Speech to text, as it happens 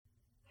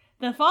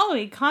The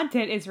following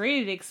content is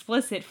rated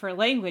explicit for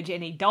language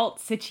in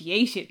adult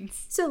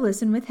situations. So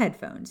listen with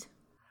headphones.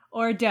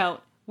 Or don't.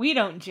 We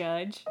don't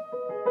judge.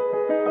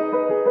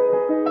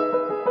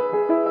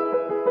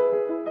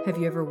 Have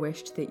you ever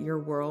wished that your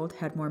world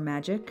had more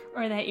magic?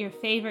 Or that your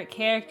favorite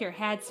character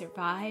had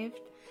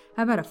survived?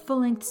 How about a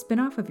full-length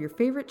spin-off of your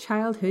favorite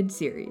childhood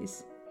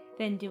series?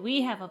 Then do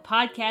we have a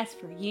podcast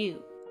for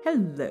you.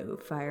 Hello,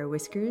 Fire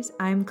Whiskers.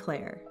 I'm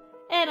Claire.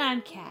 And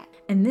I'm Kat.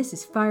 And this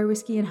is Fire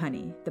Whiskey and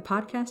Honey, the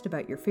podcast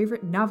about your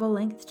favorite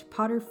novel-length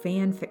Potter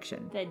fan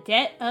fiction. The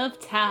Debt of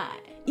Time.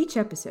 Each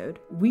episode,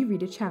 we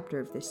read a chapter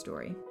of this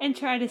story. And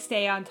try to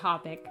stay on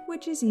topic.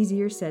 Which is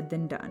easier said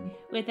than done.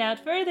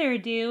 Without further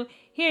ado,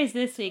 here's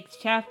this week's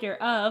chapter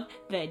of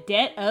The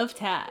Debt of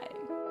Time.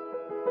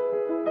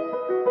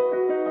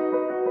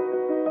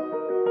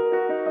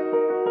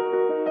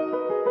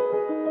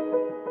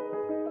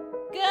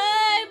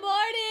 Good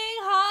morning,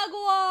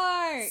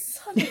 Hogwarts!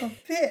 Son of a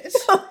bitch.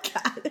 Oh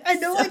God! I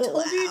know so I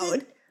told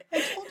you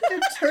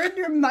to turn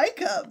your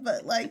mic up,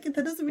 but like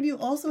that doesn't mean you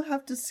also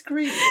have to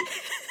scream.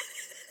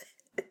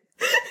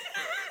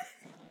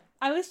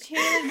 I was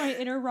channeling my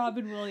inner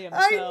Robin Williams.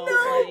 I so,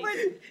 know,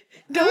 like,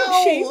 but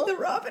Don't shame the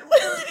Robin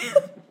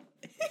Williams.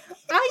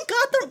 I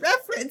got the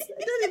reference.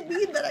 It didn't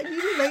mean that I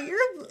needed my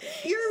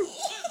ear.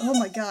 Oh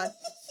my god.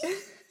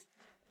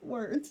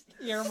 Words.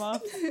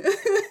 earmuff.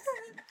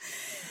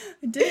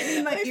 I didn't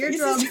mean my face is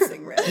eardrums.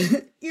 turning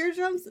red.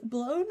 Eardrums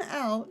blown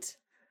out.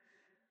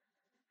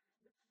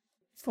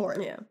 For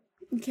it. Yeah.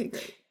 Okay,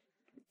 great.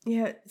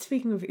 Yeah,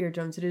 speaking of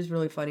eardrums, it is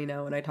really funny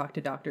now when I talk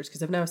to doctors,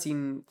 because I've now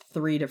seen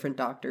 3 different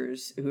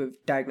doctors who have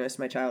diagnosed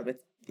my child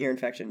with ear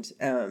infections.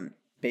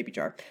 Baby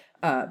jar.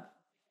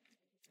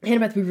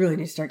 Hannah, we really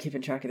need to start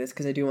keeping track of this,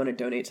 because I do want to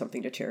donate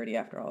something to charity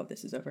after all of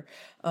this is over.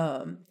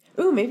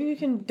 Maybe we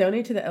can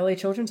donate to the LA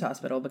Children's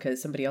Hospital,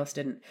 because somebody else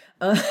didn't.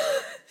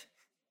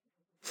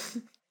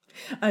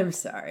 I'm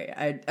sorry.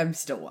 I'm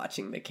still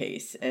watching the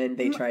case, and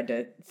they tried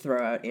to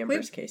throw out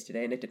Amber's case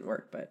today, and it didn't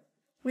work, but...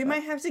 We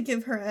might have to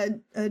give her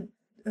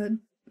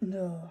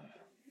no.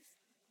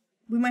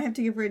 We might have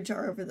to give her a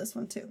jar over this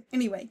one too.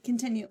 Anyway,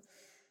 continue.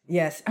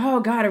 Yes.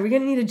 Oh God, are we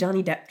gonna need a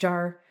Johnny Depp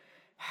jar?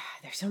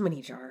 There's so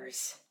many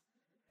jars.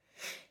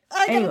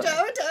 I Anyway.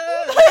 got a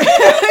jar.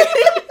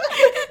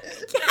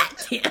 God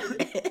damn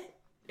it.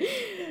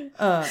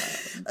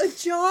 A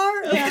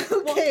jar of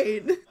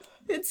cocaine.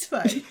 It's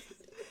fine.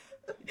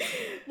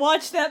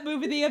 Watched that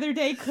movie the other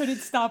day, couldn't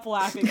stop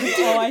laughing. That's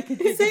all I could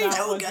think Same. about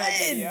So was that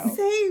good. video.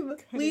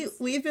 Same.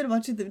 We've been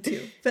watching them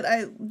too, but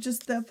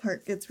that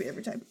part gets me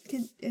every time.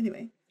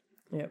 Anyway.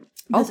 Yep.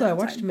 Also, I other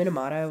watched time.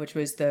 Minamata, which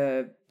was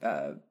the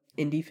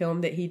indie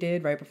film that he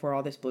did right before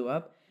all this blew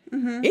up.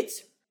 Mm-hmm.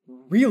 It's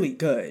really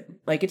good.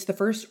 Like, it's the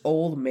first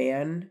old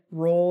man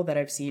role that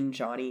I've seen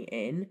Johnny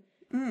in.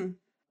 Mm.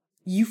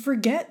 You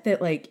forget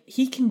that, like,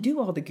 he can do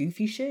all the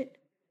goofy shit.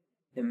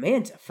 The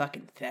man's a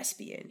fucking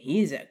thespian.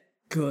 He's a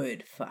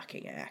good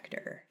fucking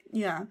actor.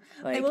 Yeah.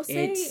 Like, I will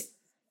say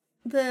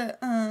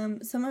the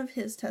some of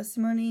his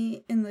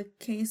testimony in the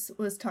case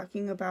was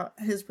talking about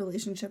his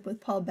relationship with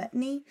Paul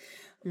Bettany,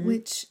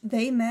 which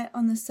they met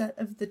on the set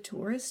of The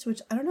Tourist,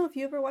 which I don't know if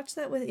you ever watched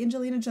that with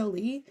Angelina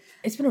Jolie.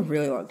 It's been a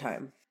really long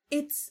time.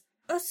 It's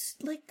a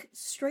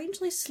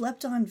strangely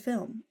slept on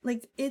film.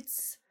 Like,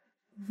 it's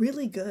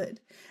really good.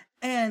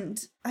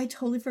 And I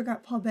totally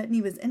forgot Paul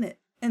Bettany was in it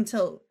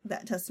until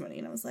that testimony,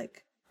 and I was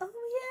like, oh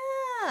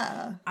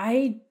yeah.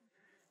 I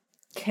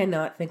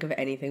cannot think of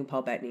anything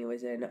Paul Bettany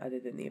was in other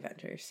than The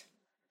Avengers.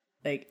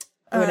 Like,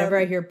 whenever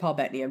I hear Paul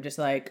Bettany, I'm just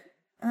like...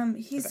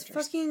 He's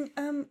Avengers.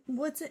 fucking,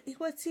 what's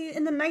he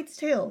in The Knight's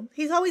Tale?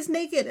 He's always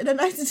naked in A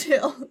Knight's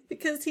Tale,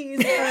 because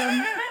he's,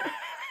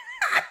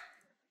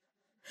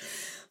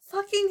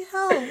 fucking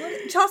hell,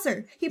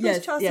 Chaucer. He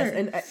plays Chaucer. Yes,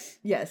 and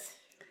yes.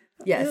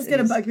 It was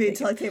gonna bug me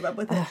until I came up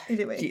with it.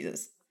 Anyway.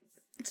 Jesus.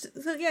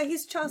 So yeah,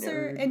 he's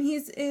Chaucer, Nerd. and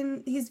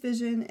he's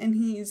Vision, and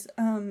he's,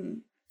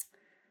 In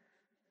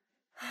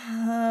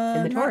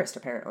The Tourist,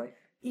 apparently.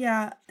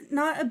 Yeah,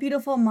 not A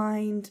Beautiful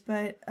Mind,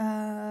 but,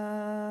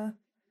 what's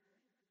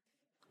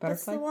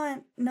Butterfly the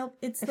one? Nope,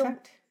 it's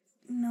Effect?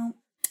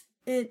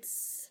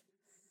 it's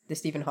The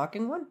Stephen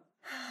Hawking one?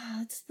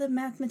 it's the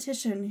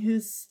mathematician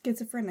who's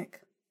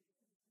schizophrenic.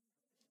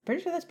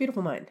 Pretty sure that's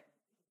Beautiful Mind.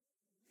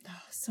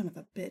 Oh, son of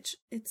a bitch.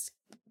 It's...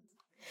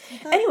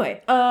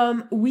 Anyway,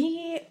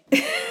 we...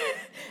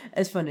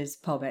 as fun as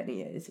Paul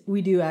Bettany is,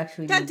 we do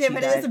actually God need damn to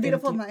it, it is dive A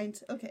Beautiful into- Mind.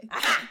 Okay.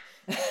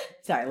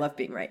 Sorry, I love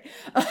being right.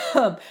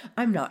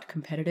 I'm not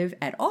competitive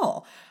at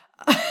all.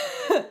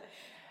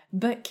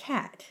 But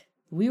Kat,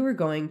 we were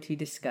going to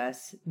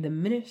discuss the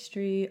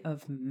Ministry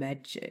of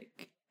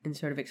Magic and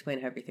sort of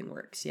explain how everything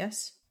works,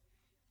 yes?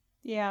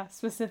 Yeah,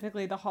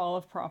 specifically the Hall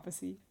of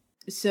Prophecy.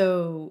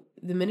 So,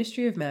 the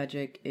Ministry of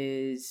Magic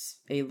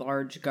is a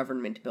large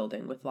government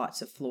building with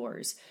lots of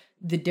floors.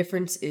 The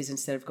difference is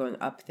instead of going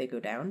up, they go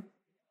down.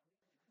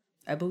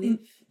 I believe.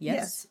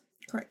 Yes?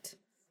 Correct.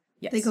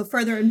 Yes. They go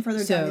further and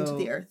further down into So-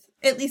 the earth.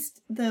 At least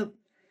the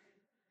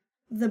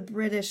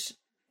British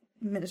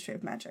Ministry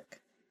of Magic.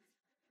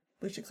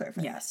 We should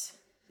clarify. Yes.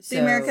 The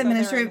American So they're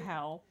Ministry in of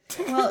hell.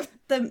 well,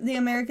 the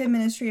American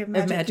Ministry of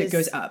Magic,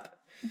 goes up.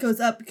 Goes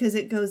up because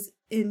it goes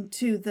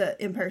into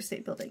the Empire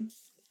State Building.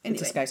 Anyway.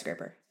 It's a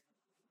skyscraper.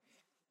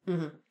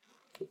 Mm-hmm.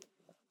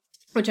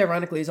 Which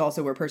ironically is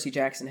also where Percy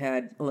Jackson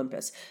had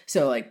Olympus.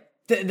 So like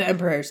the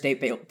Empire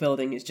State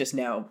Building is just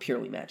now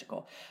purely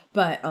magical.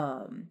 But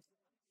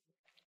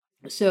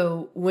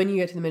so when you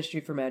get to the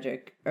Ministry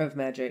of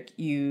Magic,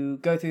 you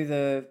go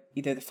through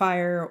either the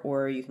fire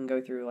or you can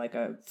go through like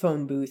a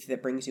phone booth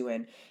that brings you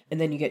in, and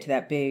then you get to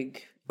that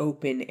big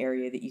open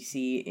area that you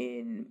see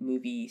in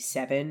movie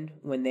 7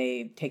 when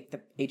they take the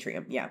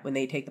atrium. Yeah, when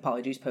they take the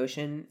Polyjuice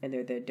potion and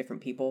they're the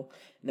different people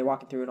and they're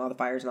walking through and all the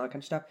fires and all that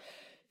kind of stuff.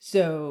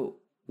 So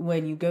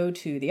when you go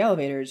to the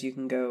elevators, you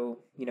can go,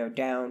 down,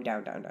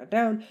 down, down, down,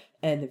 down,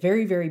 and the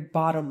very, very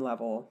bottom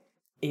level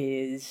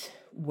is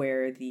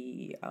where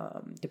the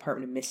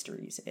Department of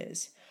Mysteries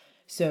is.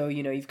 So,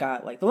 you've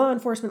got like the law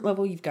enforcement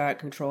level, you've got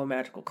control of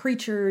magical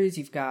creatures,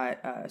 you've got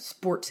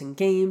sports and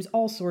games,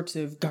 all sorts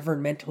of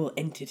governmental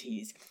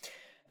entities,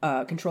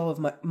 control of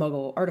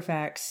Muggle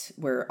artifacts,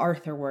 where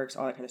Arthur works,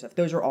 all that kind of stuff.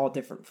 Those are all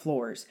different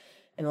floors.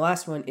 And the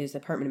last one is the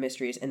Department of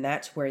Mysteries, and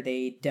that's where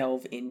they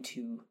delve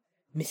into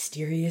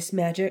mysterious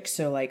magic.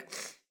 So like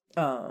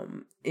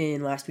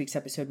in last week's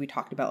episode we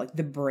talked about like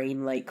the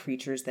brain-like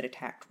creatures that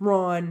attacked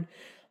Ron.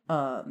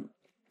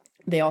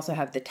 They also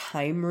have the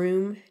time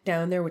room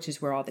down there, which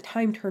is where all the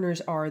time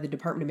turners are. The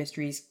Department of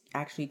Mysteries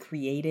actually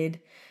created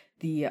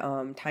the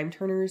time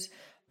turners.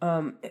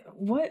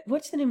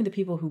 What's the name of the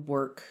people who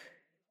work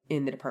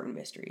in the Department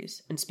of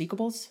Mysteries?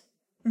 Unspeakables?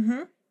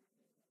 Mm-hmm.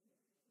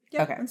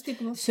 Yeah, okay.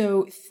 Unspeakables.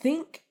 So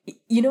think,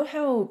 you know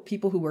how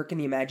people who work in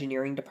the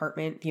Imagineering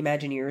department, the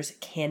Imagineers,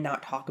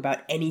 cannot talk about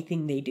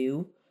anything they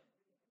do?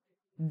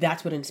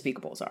 That's what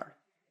Unspeakables are.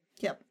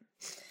 Yep.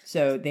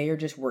 So they are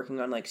just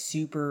working on like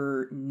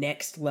super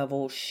next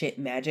level shit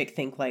magic.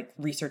 Think like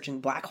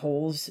researching black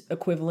holes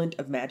equivalent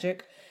of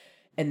magic.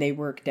 And they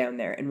work down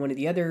there. And one of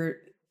the other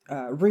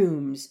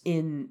rooms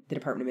in the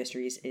Department of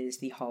Mysteries is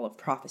the Hall of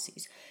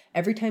Prophecies.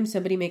 Every time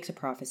somebody makes a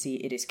prophecy,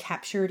 it is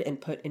captured and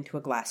put into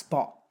a glass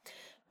ball.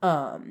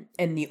 And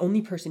the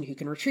only person who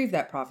can retrieve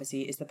that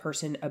prophecy is the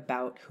person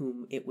about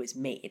whom it was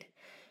made.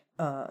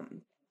 I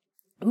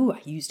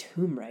used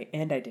whom right,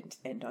 and I didn't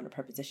end on a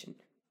preposition.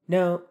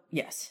 No,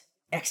 yes.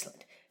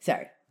 Excellent.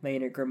 Sorry, my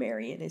inner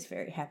grammarian is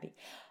very happy.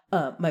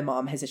 My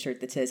mom has a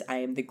shirt that says, "I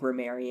am the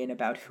grammarian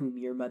about whom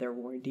your mother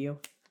warned you."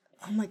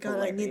 Oh my god,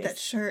 Hilarious. I need that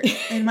shirt.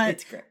 And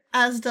It's great.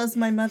 As does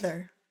my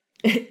mother,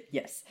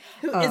 Yes.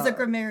 who is a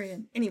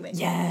grammarian. Anyway.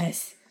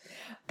 Yes.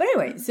 But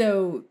anyway,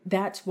 so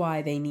that's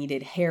why they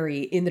needed Harry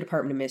in the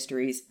Department of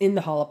Mysteries, in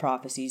the Hall of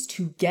Prophecies,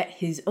 to get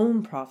his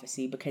own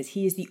prophecy, because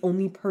he is the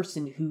only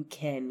person who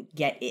can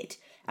get it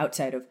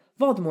outside of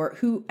Voldemort,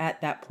 who at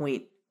that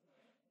point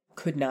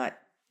could not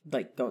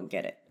go and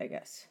get it, I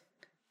guess.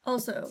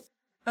 Also,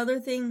 other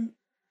thing,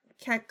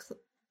 Kat,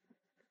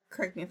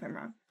 correct me if I'm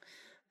wrong,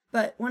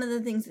 but one of the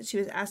things that she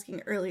was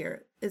asking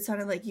earlier, it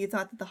sounded like you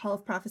thought that the Hall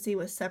of Prophecy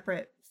was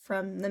separate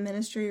from the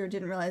Ministry or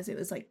didn't realize it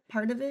was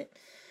part of it.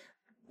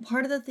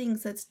 Part of the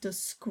things that's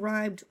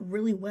described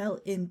really well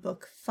in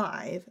book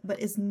 5, but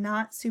is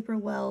not super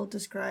well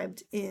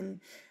described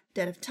in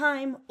Dead of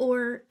Time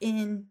or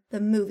in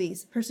the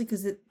movies, personally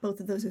because both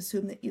of those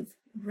assume that you've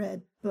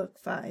read book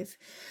 5,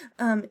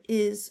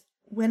 is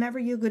whenever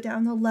you go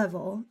down the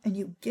level and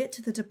you get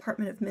to the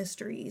Department of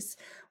Mysteries,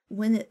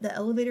 when the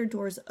elevator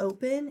doors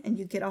open and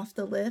you get off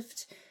the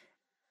lift,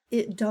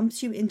 it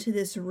dumps you into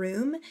this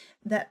room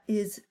that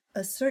is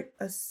a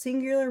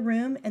singular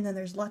room, and then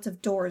there's lots of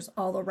doors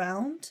all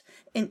around,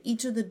 and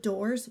each of the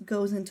doors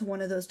goes into one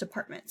of those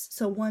departments.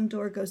 So one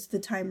door goes to the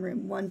time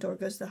room, one door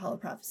goes to the Hall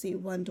of Prophecy,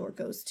 one door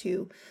goes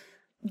to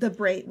the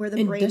brain, where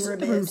the brain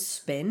room is. Room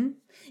spin?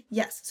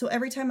 Yes. So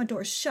every time a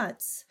door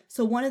shuts,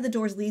 so one of the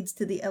doors leads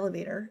to the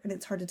elevator, and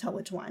it's hard to tell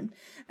which one.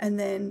 And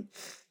then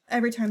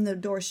every time the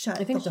door shut,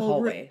 I think it's a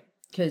hallway,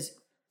 because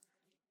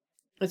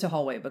it's a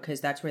hallway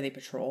because that's where they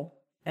patrol,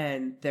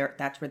 and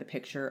that's where the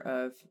picture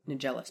of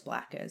Nigellus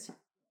Black is.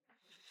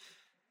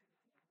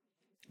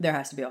 There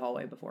has to be a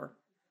hallway before.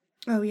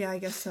 Oh yeah, I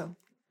guess so.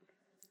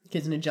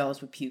 Because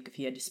Nigellus would puke if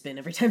he had to spin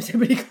every time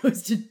somebody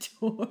closed a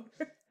door.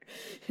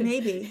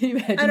 Maybe. Can you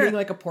imagine being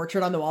like a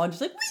portrait on the wall and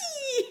just like,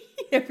 whee!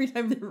 Every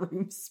time the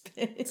room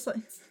spins. It's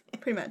like,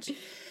 pretty much.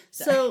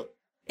 So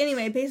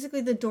anyway,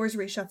 basically the doors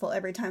reshuffle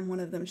every time one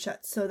of them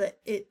shuts, so that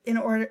in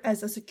order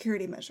as a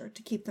security measure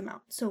to keep them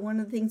out. So one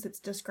of the things that's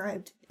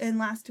described in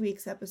last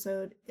week's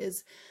episode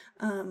is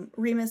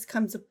Remus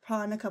comes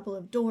upon a couple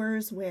of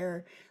doors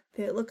where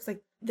it looks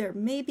like there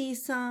may be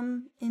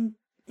some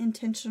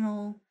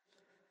intentional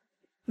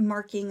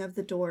marking of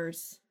the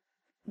doors,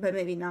 but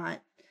maybe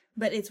not.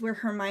 But it's where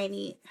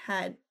Hermione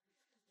had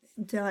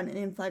done an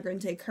in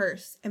flagrante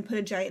curse and put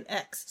a giant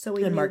X, so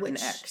we knew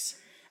which X.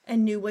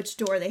 And knew which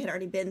door they had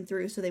already been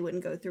through, so they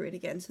wouldn't go through it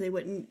again. So they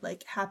wouldn't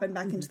happen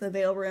back into the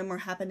veil room or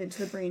happen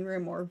into the brain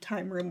room or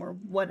time room or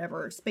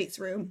whatever, space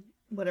room,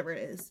 whatever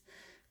it is.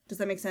 Does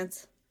that make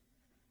sense?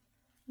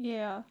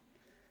 Yeah.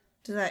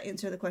 Does that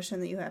answer the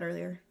question that you had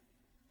earlier?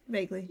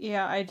 Vaguely.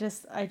 Yeah, I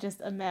just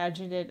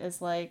imagined it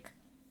as like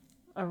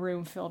a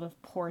room filled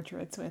with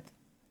portraits with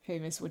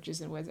famous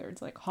witches and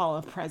wizards, like Hall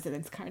of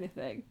Presidents kind of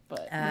thing.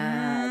 But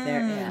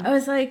I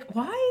was like,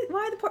 why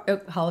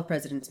the Hall of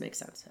Presidents makes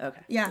sense.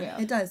 Okay. Yeah,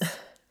 it does.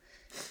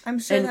 I'm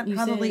sure And that you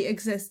probably say-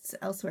 exists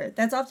elsewhere.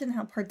 That's often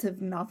how parts of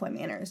Malfoy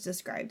Manor is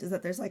described, is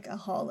that there's like a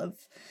hall of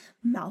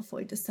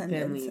Malfoy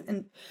descendants. Family.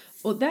 And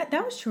Well, that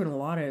was true in a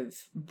lot of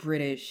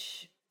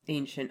British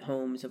ancient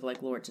homes of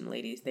like lords and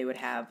ladies. They would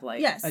have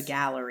like Yes. a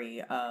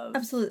gallery of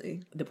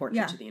absolutely. the portraits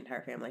Yeah. of the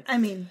entire family. I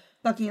mean,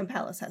 Buckingham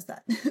Palace has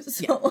that.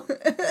 So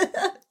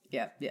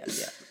Yeah.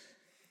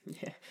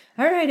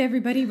 All right,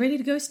 everybody, ready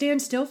to go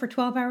stand still for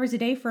 12 hours a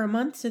day for a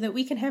month so that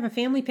we can have a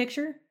family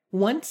picture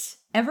once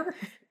ever?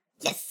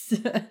 Yes.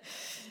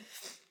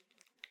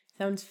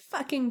 Sounds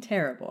fucking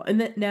terrible.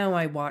 And that now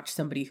I watch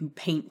somebody who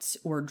paints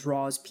or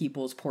draws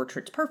people's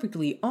portraits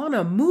perfectly on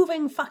a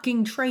moving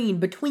fucking train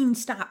between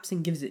stops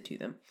and gives it to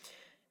them.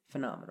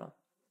 Phenomenal.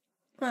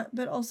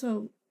 but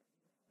also,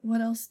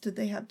 what else did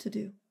they have to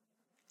do?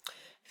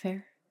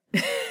 Fair.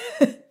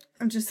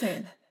 I'm just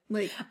saying.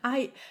 Like,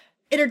 I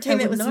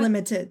entertainment would was not-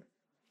 limited.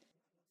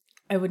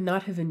 I would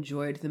not have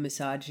enjoyed the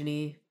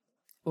misogyny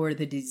or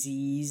the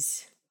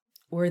disease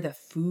or the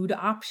food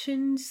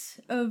options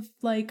of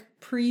like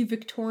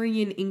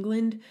pre-Victorian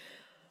England.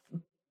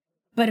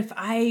 But if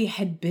I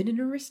had been an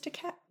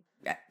aristocrat,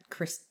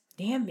 Chris,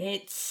 damn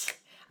it.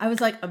 I was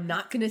like, I'm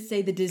not going to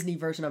say the Disney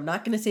version. I'm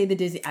not going to say the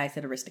Disney. I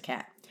said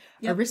aristocrat.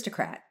 Yep.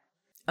 Aristocrat.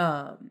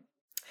 I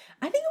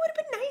think it would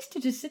have been nice to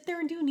just sit there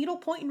and do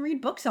needlepoint and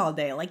read books all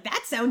day. Like,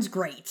 that sounds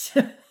great.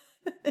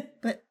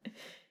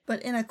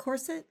 But in a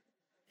corset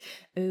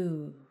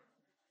Ooh.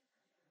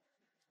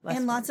 Less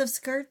and fun. lots of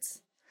skirts,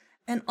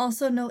 and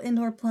also no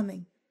indoor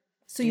plumbing.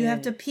 So you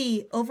have to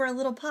pee over a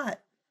little pot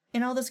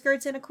in all the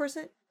skirts in a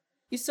corset?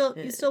 You still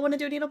want to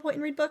do needlepoint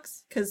and read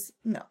books? Because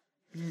no.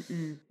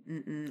 I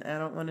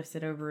don't want to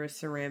sit over a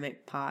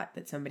ceramic pot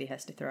that somebody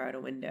has to throw out a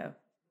window.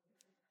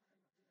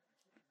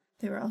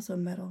 They were also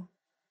metal.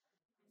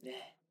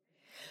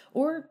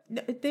 Or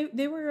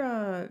they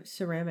were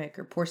ceramic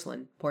or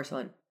porcelain.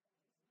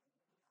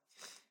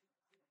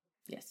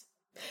 Yes.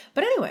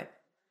 But anyway,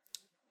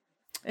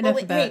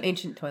 enough about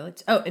ancient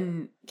toilets. Oh,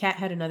 and Kat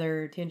had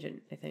another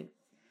tangent, I think.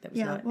 That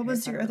was not what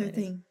was Harry your Potter other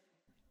related. thing?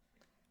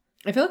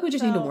 I feel like we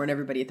just need to So- warn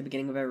everybody at the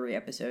beginning of every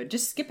episode.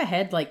 Just skip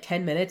ahead like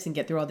 10 minutes and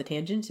get through all the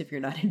tangents if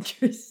you're not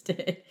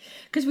interested.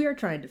 Because we are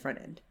trying to front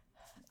end.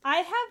 I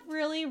have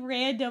really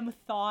random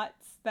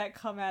thoughts that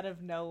come out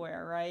of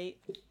nowhere, right?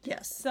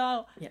 Yes.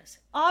 So Yes.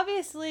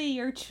 obviously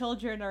your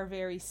children are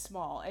very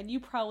small and you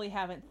probably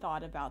haven't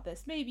thought about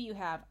this. Maybe you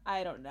have,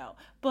 I don't know.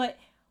 But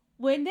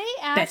when they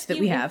ask Bets that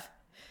you we if- have.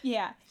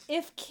 Yeah.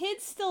 If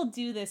kids still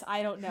do this,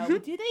 I don't know.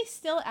 But do they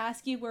still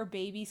ask you where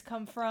babies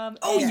come from?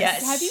 Oh, And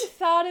yes. Have you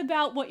thought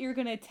about what you're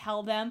going to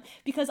tell them?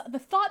 Because the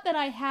thought that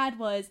I had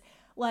was,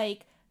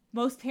 like,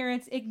 most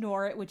parents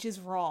ignore it, which is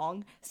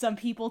wrong. Some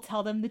people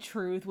tell them the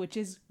truth, which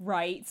is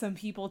right. Some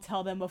people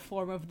tell them a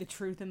form of the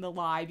truth and the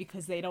lie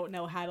because they don't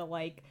know how to,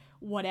 like,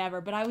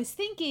 whatever. But I was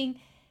thinking,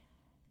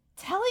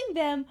 telling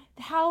them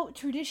how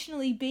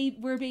traditionally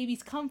where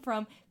babies come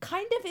from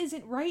kind of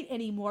isn't right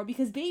anymore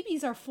because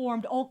babies are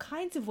formed all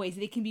kinds of ways.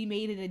 They can be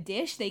made in a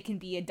dish, they can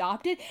be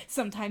adopted.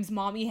 Sometimes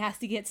mommy has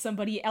to get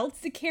somebody else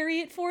to carry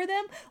it for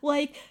them.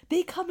 Like,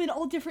 they come in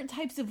all different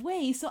types of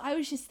ways. So I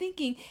was just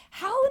thinking,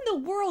 how in the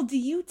world do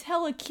you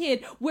tell a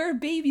kid where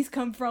babies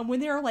come from when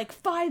there are like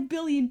 5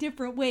 billion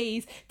different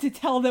ways to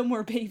tell them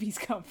where babies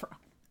come from?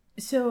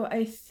 So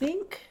I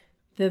think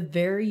the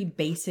very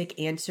basic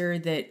answer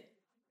that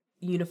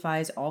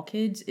unifies all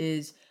kids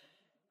is,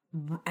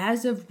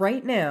 as of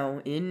right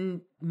now in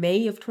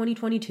May of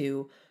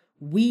 2022,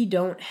 we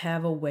don't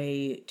have a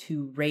way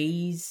to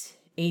raise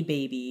a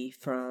baby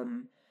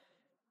from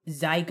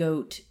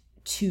zygote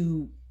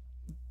to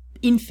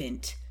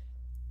infant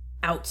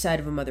outside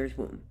of a mother's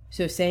womb.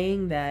 So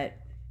saying that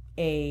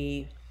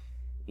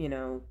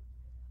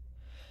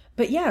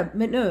but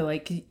no,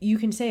 like, you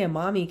can say a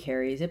mommy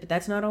carries it, but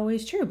that's not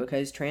always true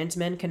because trans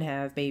men can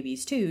have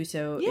babies too.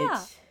 So Yeah.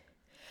 it's,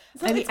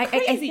 So I mean, it's I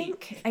crazy.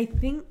 think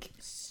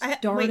Wait,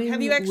 starting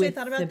have you actually with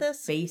thought about the this?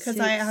 'Cause basics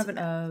I haven't.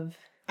 of.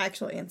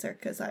 Actual answer,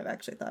 because I've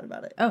actually thought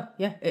about it. Oh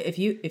yeah, if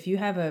you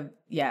have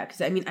because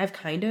I mean I've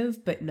kind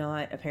of, but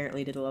not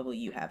apparently to the level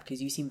you have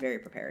because you seem very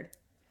prepared.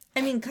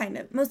 I mean, kind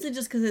of. Mostly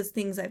just because it's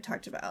things I've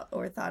talked about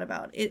or thought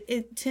about.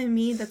 It to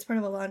me, that's part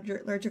of a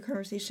larger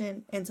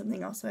conversation, and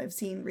something also I've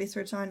seen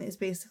research on is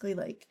basically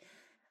like,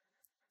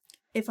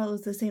 it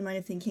follows the same line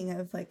of thinking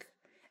of like,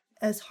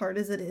 as hard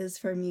as it is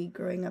for me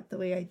growing up the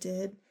way I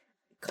did,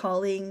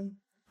 calling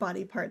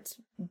body parts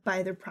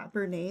by their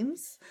proper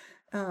names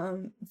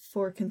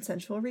for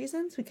consensual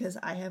reasons, because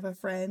I have a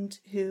friend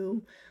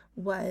who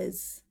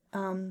was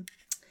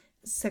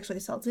sexually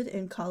assaulted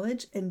in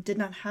college and did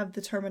not have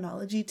the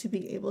terminology to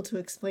be able to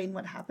explain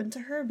what happened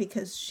to her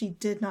because she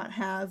did not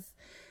have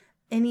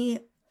any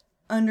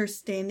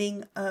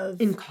understanding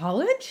of In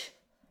college?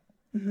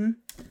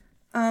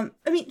 I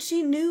mean,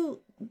 she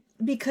knew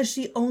because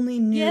she only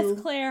knew.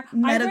 Yes, Claire.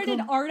 I read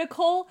an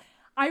article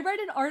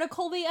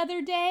the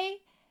other day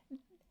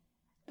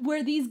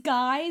where these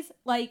guys,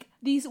 like,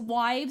 these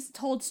wives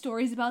told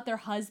stories about their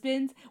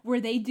husbands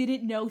where they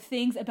didn't know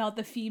things about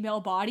the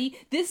female body.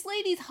 This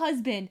lady's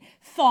husband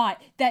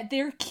thought that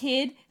their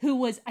kid, who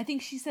was, I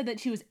think she said that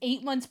she was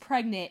 8 months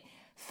pregnant,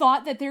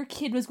 thought that their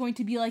kid was going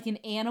to be like an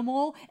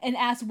animal and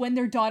asked when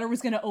their daughter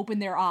was going to open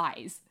their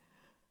eyes.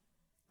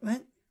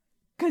 What?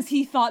 Because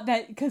he thought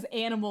that, because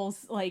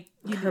animals, like,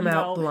 come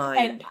out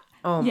blind.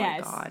 Oh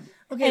my God.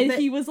 Okay, and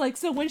he was like,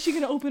 so when's she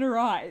going to open her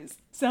eyes?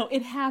 So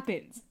it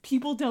happens.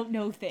 People don't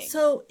know things.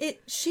 So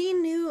she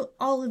knew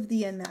all of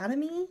the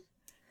anatomy.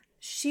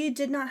 She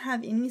did not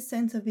have any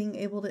sense of being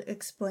able to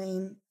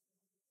explain,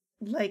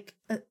 like,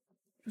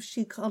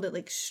 she called it,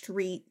 like,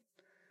 street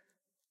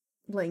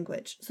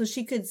language. So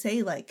she could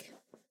say, like,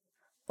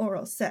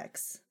 oral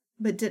sex,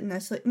 but didn't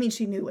necessarily, I mean,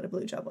 she knew what a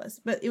blowjob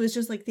was, but it was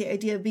just, like, the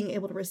idea of being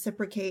able to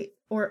reciprocate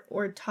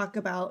or talk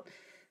about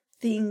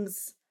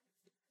things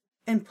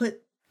and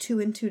put two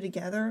and two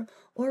together,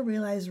 or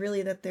realize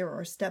really that there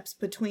are steps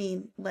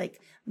between, like,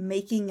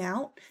 making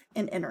out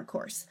and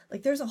intercourse.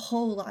 Like, there's a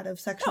whole lot of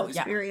sexual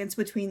experience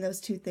between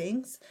those two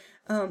things.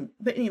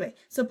 But anyway,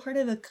 so part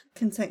of a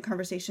consent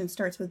conversation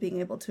starts with being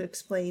able to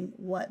explain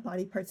what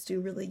body parts do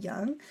really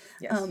young.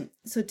 Yes.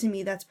 So to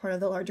me, that's part of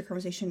the larger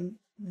conversation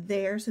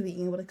there. So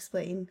being able to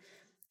explain,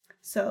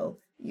 so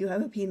you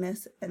have a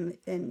penis and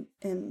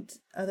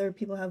other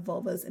people have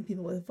vulvas, and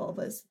people with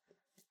vulvas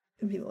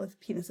and people with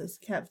penises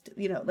have,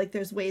 like,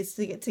 there's ways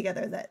to get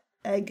together that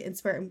egg and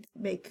sperm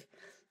make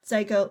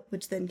zygote,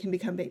 which then can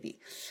become baby.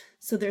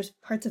 So there's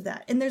parts of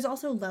that. And there's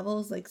also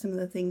levels, like some of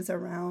the things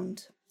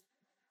around,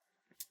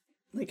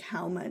 like,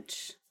 how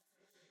much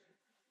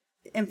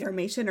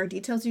information or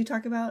details you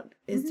talk about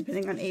is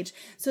depending on age.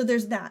 So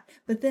there's that.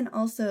 But then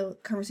also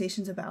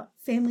conversations about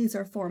families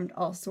are formed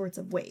all sorts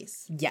of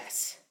ways.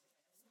 Yes.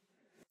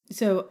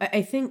 So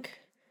I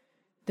think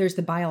there's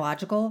the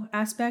biological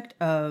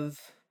aspect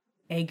of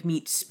egg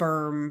meets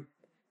sperm,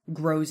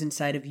 grows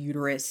inside of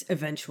uterus,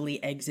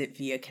 eventually exit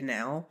via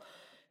canal.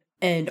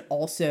 And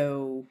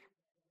also,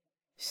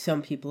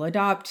 some people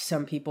adopt,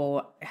 some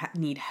people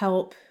need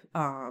help.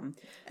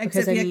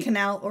 Exit via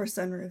canal or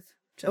sunroof.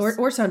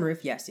 Or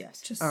sunroof, yes.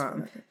 Just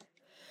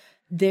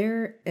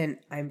there, and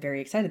I'm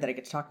very excited that I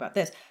get to talk about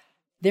this.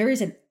 There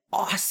is an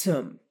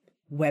awesome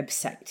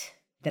website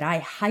that I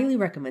highly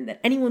recommend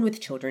that anyone with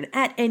children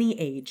at any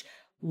age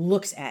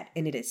looks at,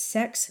 and it is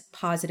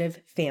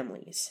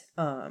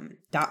sexpositivefamilies.com.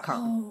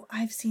 Oh,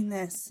 I've seen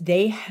this.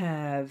 They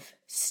have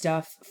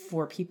stuff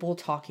for people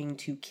talking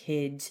to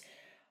kids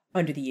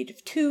under the age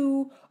of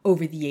 2,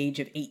 over the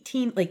age of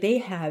 18. Like, they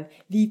have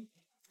the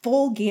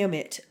full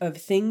gamut of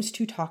things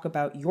to talk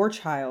about your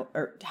child,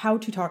 or how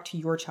to talk to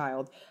your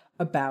child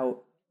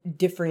about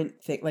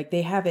different things. Like,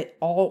 they have it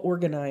all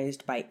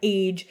organized by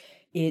age.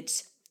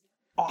 It's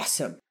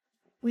awesome.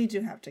 We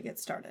do have to get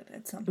started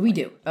at some point. We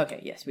do.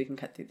 Okay, yes, we can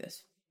cut through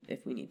this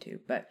if we need to.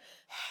 But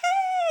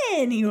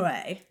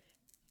anyway,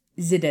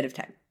 the dead of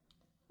time.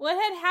 What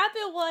had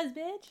happened was,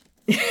 bitch.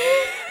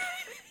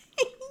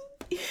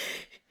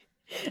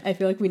 I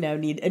feel like we now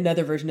need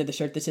another version of the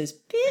shirt that says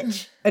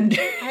bitch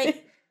under.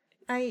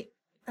 I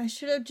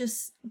should have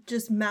just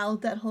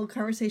mouthed that whole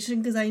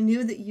conversation, because I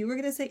knew that you were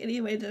going to say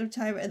anyway dead of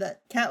time, and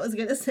that Kat was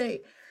going to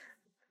say,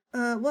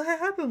 what had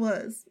happened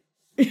was.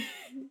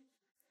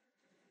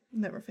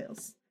 Never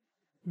fails.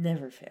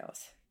 Never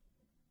fails.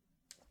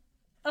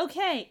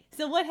 Okay,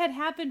 so what had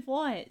happened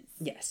was.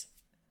 Yes.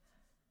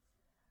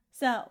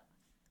 So,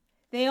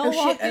 they all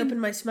walked I opened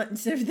my smut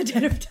instead of the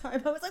dead of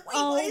time. I was like,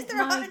 wait, why is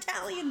there a hot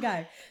Italian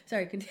guy?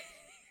 Sorry, continue.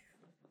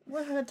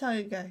 What hot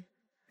Italian guy?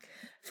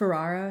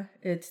 Ferrara.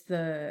 It's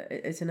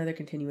another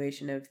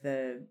continuation of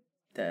the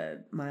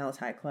Miles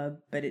High Club,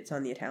 but it's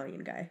on the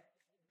Italian guy.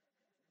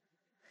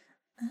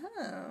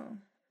 Oh.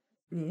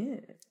 Yeah.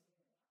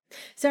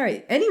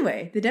 Sorry.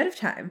 Anyway, the dead of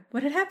time.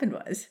 What had happened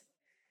was.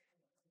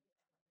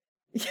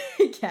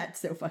 Kat's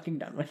so fucking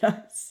done with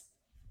us.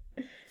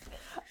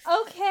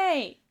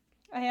 Okay.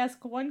 I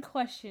ask one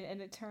question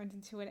and it turns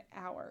into an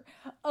hour.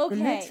 Okay.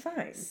 And that's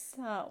fine.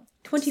 So.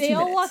 22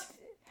 minutes.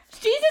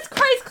 Jesus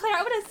Christ, Claire,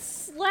 I'm gonna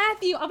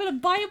slap you. I'm gonna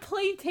buy a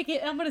plane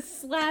ticket and I'm gonna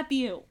slap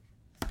you.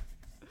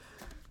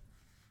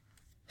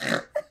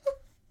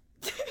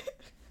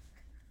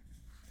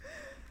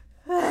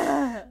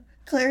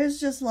 Claire has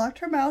just locked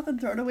her mouth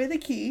and thrown away the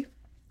key.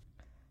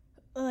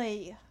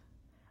 Oy.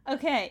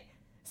 Okay,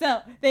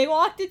 so they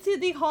walked into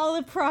the Hall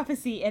of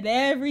Prophecy and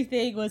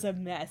everything was a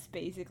mess,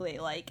 basically.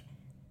 Like,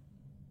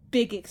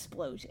 big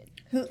explosion.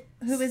 Who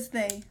is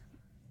they?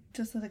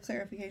 Just as a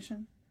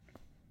clarification.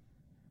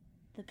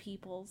 The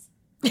peoples.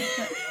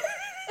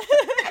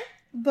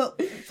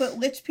 But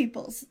which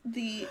peoples?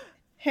 The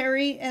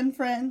Harry and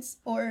friends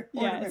or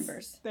Order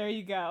members? There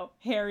you go.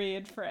 Harry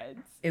and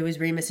friends. It was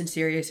Remus and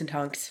Sirius and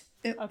Tonks.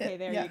 You go.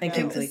 And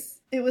Kingsley.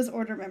 It was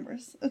Order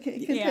members. Okay,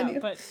 continue. Yeah,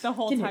 but the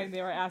whole time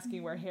they were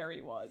asking where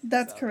Harry was.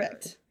 That's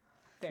correct.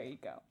 There you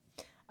go.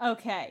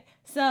 Okay,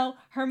 so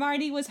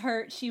Hermione was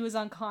hurt. She was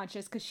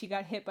unconscious because she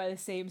got hit by the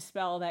same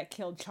spell that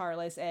killed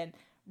Charles, and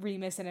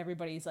Remus and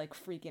everybody's like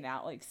freaking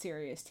out, like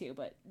Sirius too,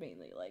 but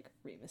mainly like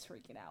Remus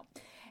freaking out.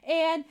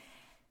 And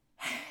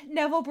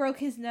Neville broke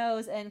his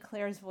nose, and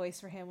Claire's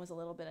voice for him was a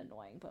little bit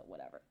annoying, but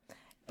whatever.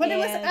 But and it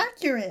was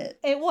accurate.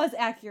 It was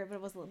accurate, but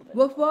it was a little bit.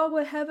 What's wrong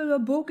with having a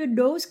broken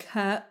nose,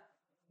 Cat?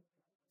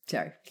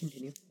 Sorry,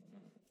 continue.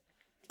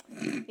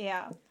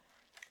 Yeah.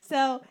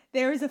 So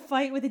there was a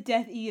fight with a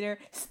Death Eater.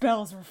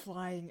 Spells were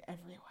flying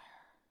everywhere.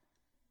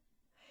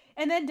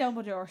 And then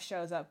Dumbledore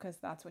shows up because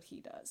that's what he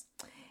does.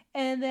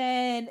 And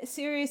then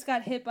Sirius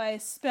got hit by a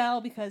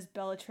spell because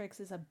Bellatrix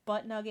is a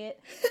butt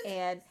nugget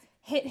and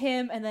hit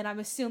him. And then I'm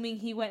assuming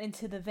he went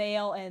into the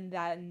veil and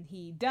then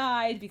he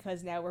died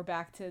because now we're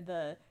back to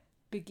the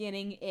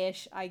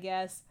beginning-ish, I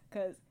guess,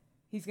 because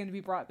he's going to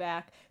be brought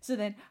back. So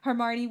then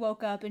Hermione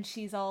woke up and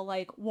she's all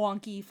like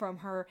wonky from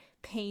her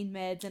pain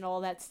meds and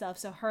all that stuff.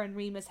 So her and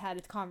Remus had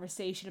a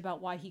conversation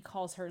about why he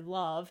calls her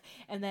love.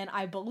 And then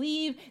I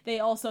believe they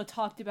also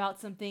talked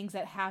about some things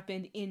that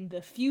happened in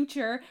the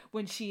future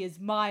when she is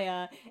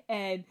Maya,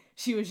 and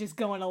she was just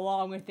going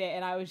along with it.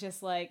 And I was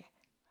just like,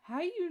 how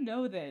do you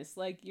know this?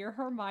 Like, you're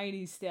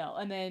Hermione still.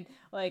 And then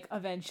like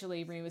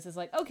eventually Remus is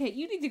like, okay,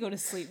 you need to go to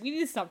sleep. We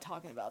need to stop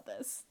talking about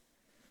this.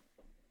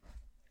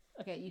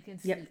 Okay, you can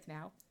speak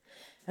now.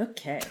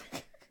 Okay.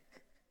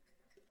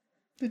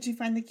 Did you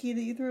find the key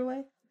that you threw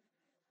away?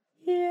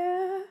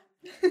 Yeah.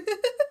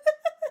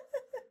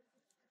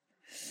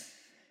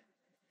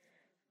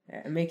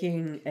 I'm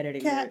making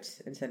editing Cat.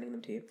 notes and sending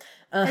them to you.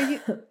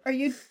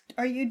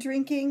 Are you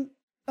drinking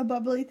a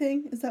bubbly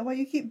thing? Is that why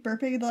you keep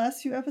burping the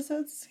last few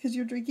episodes? Because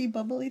you're drinking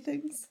bubbly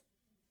things?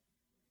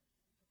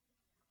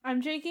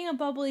 I'm drinking a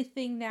bubbly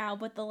thing now,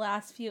 but the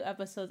last few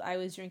episodes I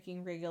was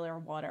drinking regular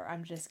water.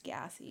 I'm just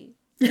gassy.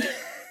 The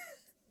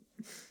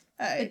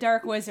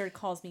Dark Wizard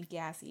calls me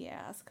gassy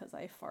ass because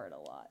I fart a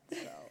lot. So.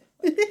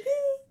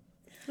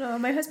 Oh,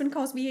 my husband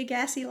calls me a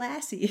gassy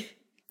lassie.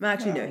 Well,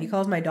 actually, no, he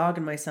calls my dog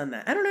and my son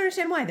that. I don't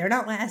understand why. They're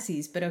not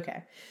lassies, but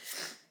okay.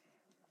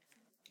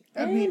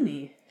 I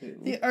mean,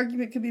 the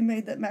argument could be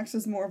made that Max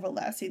is more of a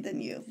lassie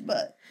than you,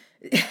 but...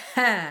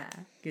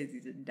 Because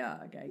he's a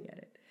dog, I get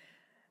it.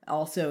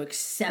 Also,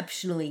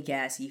 exceptionally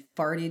gassy.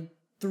 Farted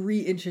 3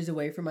 inches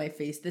away from my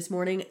face this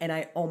morning, and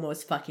I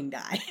almost fucking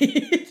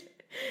died.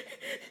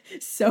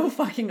 So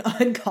fucking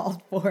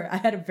uncalled for. I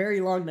had a very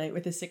long night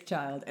with a sick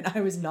child, and I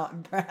was not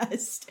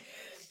impressed.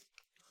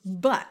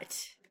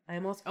 But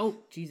I'm also... Oh,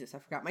 Jesus, I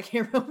forgot my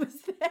camera was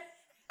there.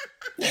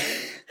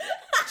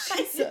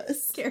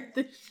 Jesus. Scared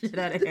the shit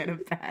out of Hannah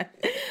Pat.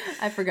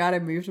 I forgot I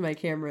moved my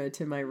camera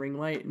to my ring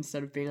light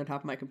instead of being on top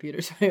of my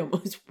computer, so I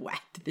almost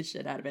whacked the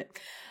shit out of it.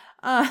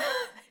 I'm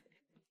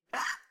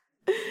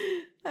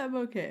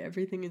okay.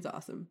 Everything is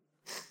awesome.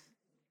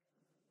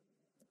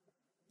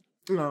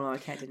 Oh,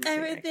 Cat didn't say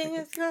Everything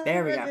is good.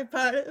 There we go.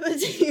 Part of the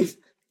team.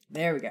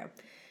 There we go.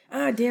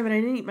 Oh, damn it. I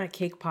didn't eat my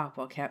cake pop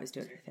while Cat was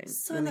doing her thing.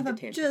 Son of a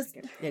just...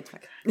 It's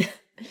fine.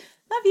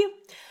 Love you.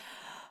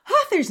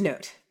 Author's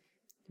note.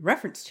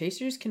 Reference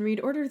chasers can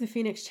read Order of the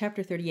Phoenix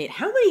chapter 38.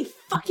 How many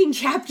fucking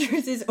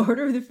chapters is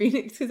Order of the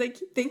Phoenix? Because I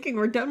keep thinking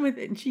we're done with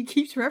it and she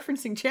keeps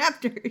referencing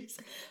chapters.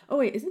 Oh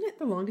wait, isn't it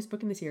the longest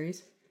book in the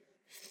series?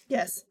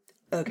 Yes.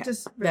 Okay,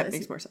 that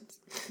makes more sense.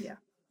 Yeah.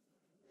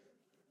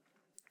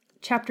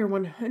 Chapter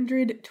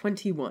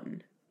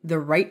 121. The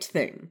Right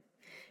Thing.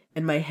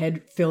 And my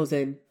head fills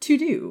in to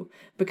do,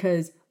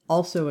 because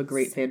also a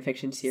great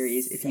fanfiction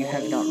series. If you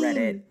have not read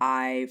it,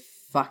 I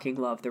fucking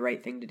love The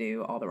Right Thing to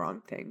Do, All the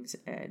Wrong Things.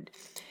 And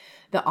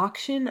the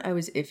auction I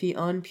was iffy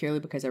on purely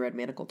because I read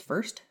Manacled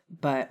first,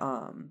 but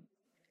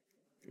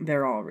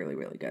they're all really,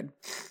 really good.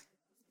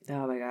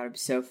 Oh my god, I'm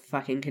so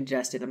fucking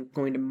congested. I'm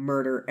going to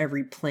murder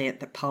every plant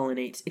that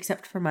pollinates,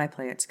 except for my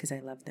plants, because I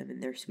love them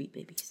and they're sweet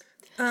babies.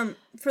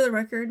 For the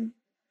record,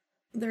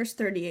 there's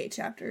 38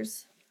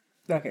 chapters.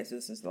 Okay, so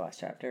this is the last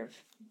chapter of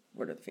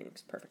Order of the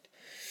Phoenix. Perfect.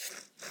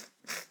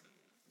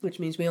 Which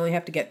means we only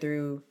have to get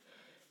through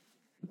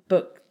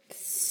book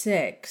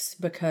 6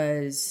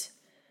 because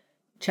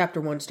chapter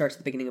 1 starts at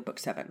the beginning of book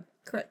 7.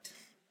 Correct.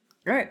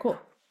 All right, cool.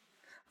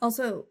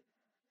 Also,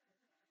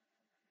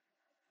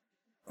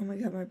 oh my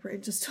god, my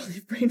brain just totally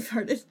brain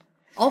farted.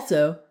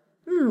 Also,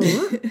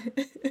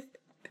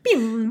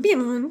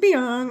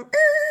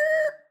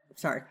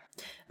 sorry.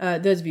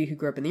 Those of you who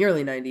grew up in the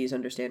early 90s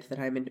understand that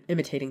I'm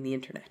imitating the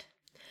internet.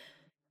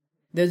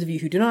 Those of you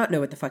who do not know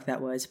what the fuck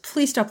that was,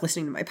 please stop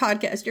listening to my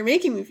podcast. You're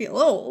making me feel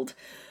old.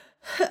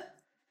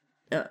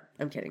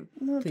 I'm kidding.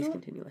 No, please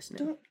continue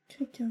listening. Don't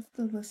kick off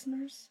the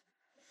listeners.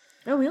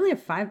 Oh, we only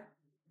have 5,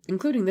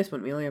 including this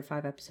one, we only have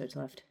 5 episodes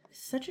left. This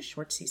is such a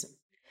short season.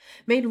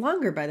 Made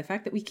longer by the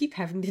fact that we keep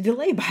having to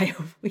delay by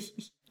a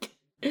week.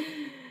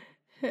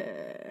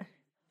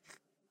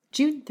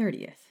 June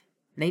 30th,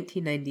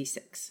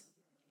 1996.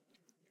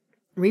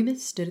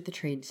 Remus stood at the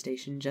train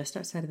station just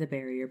outside of the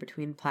barrier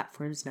between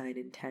platforms 9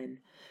 and 10,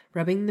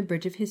 rubbing the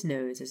bridge of his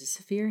nose as a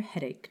severe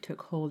headache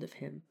took hold of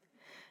him.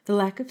 The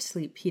lack of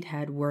sleep he'd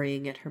had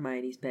worrying at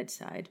Hermione's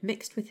bedside,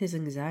 mixed with his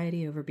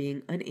anxiety over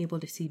being unable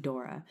to see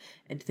Dora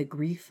and the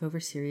grief over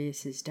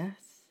Sirius's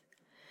death,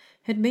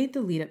 had made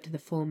the lead up to the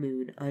full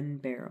moon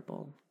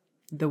unbearable,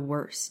 the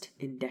worst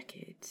in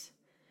decades.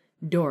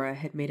 Dora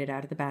had made it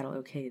out of the battle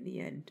okay in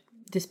the end.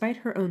 Despite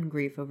her own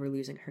grief over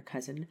losing her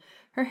cousin,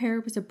 her hair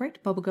was a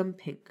bright bubblegum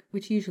pink,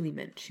 which usually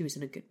meant she was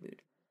in a good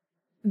mood.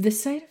 The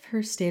sight of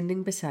her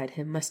standing beside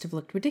him must have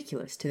looked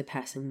ridiculous to the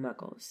passing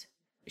muggles.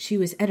 She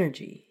was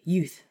energy,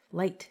 youth,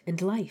 light,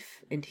 and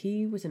life, and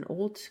he was an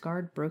old,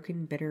 scarred,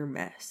 broken, bitter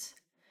mess.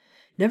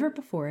 Never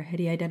before had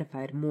he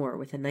identified more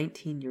with a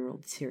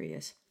 19-year-old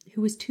Sirius,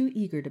 who was too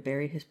eager to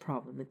bury his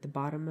problem at the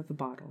bottom of a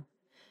bottle.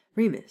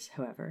 Remus,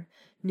 however,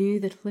 knew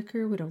that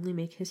liquor would only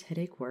make his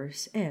headache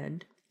worse,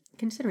 and,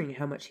 considering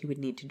how much he would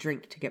need to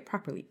drink to get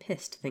properly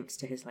pissed thanks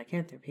to his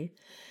lycanthropy,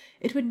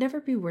 it would never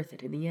be worth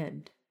it in the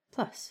end.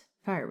 Plus,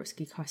 fire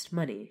whiskey cost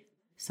money,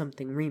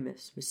 something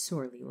Remus was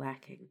sorely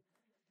lacking.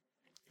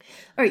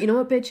 Alright, you know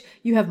what, bitch?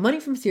 You have money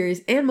from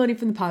Sirius and money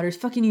from the Potters.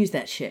 Fucking use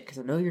that shit, because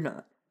I know you're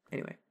not.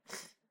 Anyway.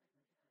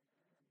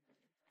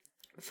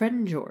 Fred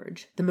and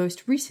George, the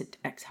most recent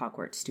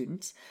ex-Hogwarts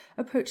students,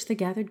 approached the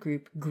gathered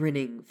group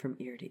grinning from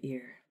ear to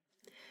ear.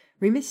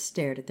 Remus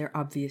stared at their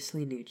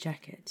obviously new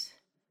jackets.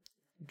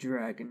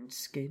 Dragon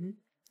skin?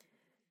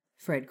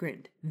 Fred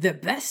grinned. The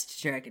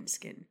best dragon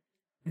skin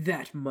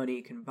that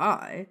money can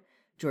buy,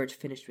 George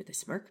finished with a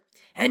smirk.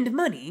 And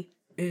money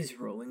is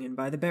rolling in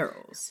by the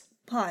barrels.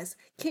 Pause.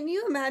 Can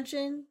you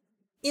imagine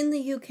in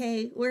the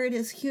UK where it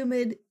is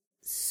humid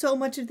so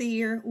much of the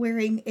year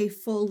wearing a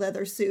full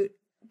leather suit?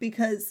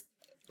 Because,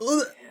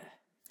 ugh.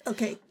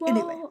 Okay, well,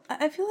 anyway.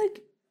 I feel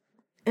like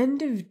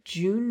end of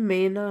June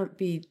may not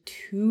be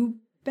too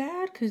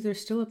bad because they're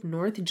still up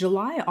north.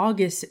 July,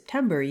 August,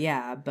 September,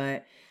 yeah,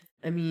 but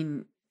I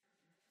mean,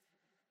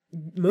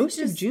 most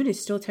of June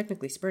is still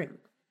technically spring.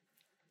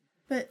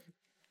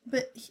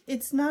 But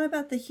it's not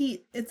about the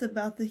heat, it's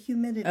about the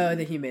humidity. Oh,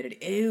 the humidity.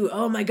 Ew,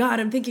 oh my god,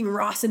 I'm thinking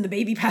Ross and the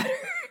baby powder.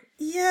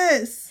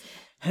 Yes.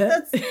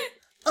 That's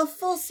a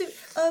full suit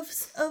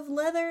of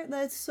leather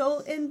that's so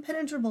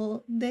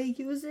impenetrable. They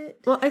use it.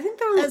 Well, I think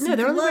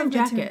they're only wearing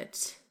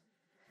jackets.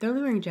 They're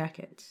only wearing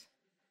jackets.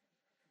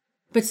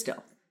 But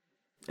still,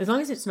 as long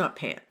as it's not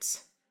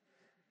pants.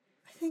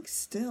 I think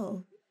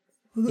still.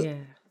 Yeah.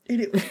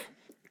 Anyway.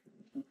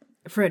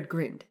 Fred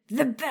grinned.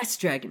 The best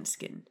dragon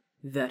skin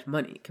that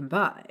money can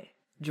buy,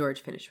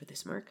 George finished with a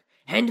smirk.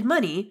 And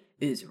money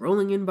is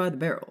rolling in by the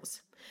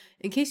barrels.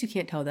 In case you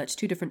can't tell, that's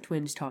two different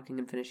twins talking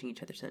and finishing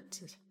each other's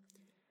sentences.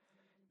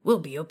 We'll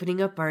be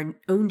opening up our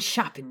own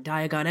shop in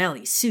Diagon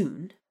Alley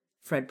soon,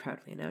 Fred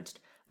proudly announced.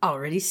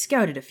 Already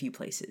scouted a few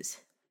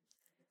places.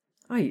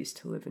 I used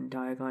to live in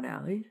Diagon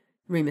Alley,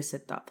 Remus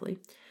said thoughtfully.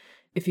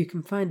 If you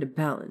can find a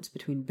balance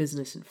between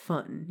business and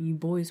fun, you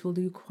boys will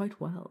do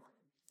quite well.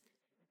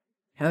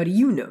 How do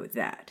you know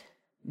that?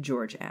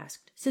 George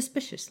asked,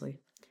 suspiciously.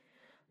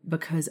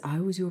 Because I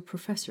was your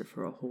professor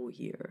for a whole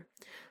year.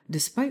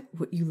 Despite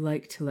what you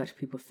like to let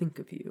people think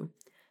of you,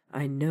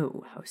 I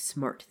know how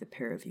smart the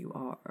pair of you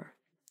are.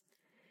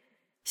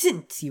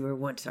 Since you were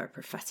once our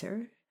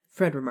professor,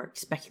 Fred remarked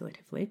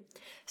speculatively,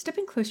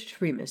 stepping closer to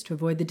Remus to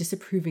avoid the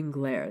disapproving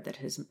glare that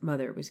his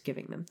mother was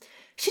giving them,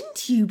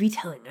 shouldn't you be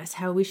telling us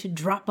how we should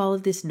drop all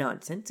of this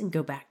nonsense and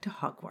go back to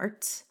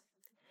Hogwarts?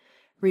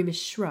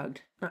 Remus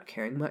shrugged, not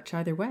caring much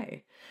either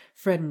way.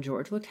 Fred and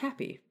George looked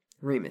happy.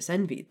 Remus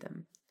envied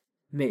them.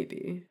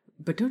 Maybe,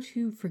 but don't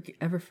you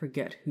ever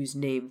forget whose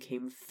name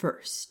came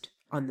first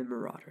on the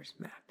Marauders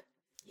map,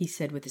 he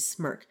said with a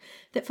smirk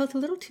that felt a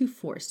little too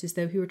forced, as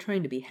though he were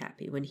trying to be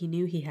happy when he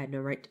knew he had no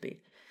right to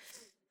be.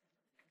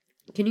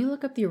 Can you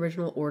look up the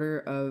original order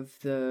of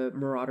the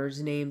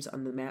Marauders' names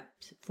on the map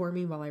for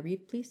me while I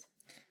read, please?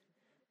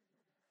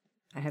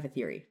 I have a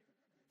theory.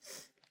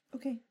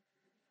 Okay.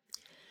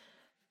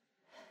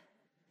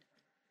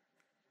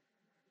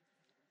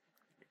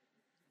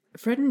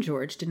 Fred and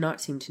George did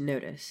not seem to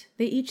notice.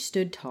 They each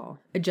stood tall,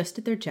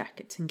 adjusted their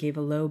jackets, and gave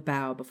a low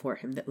bow before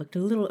him that looked a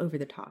little over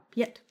the top,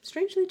 yet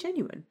strangely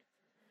genuine.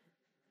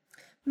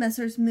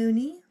 Messrs.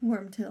 Mooney,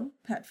 Wormtail,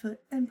 Patfoot,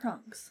 and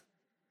Prongs.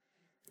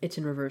 It's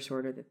in reverse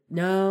order that...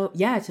 No,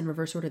 yeah, it's in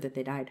reverse order that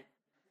they died.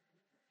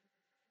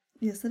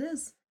 Yes, it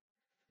is.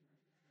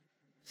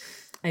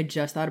 I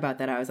just thought about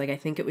that. I was like, I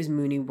think it was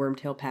Mooney,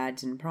 Wormtail,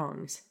 Pads, and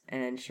Prongs.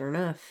 And sure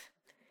enough...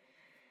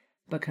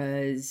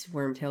 Because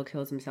Wormtail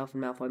kills himself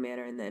in Malfoy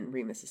Manor, and then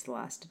Remus is the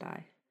last to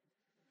die.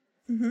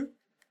 Mm-hmm.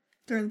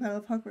 During the Battle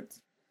of Hogwarts.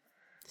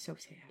 So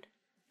sad.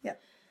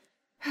 Yep.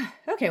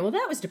 Okay, well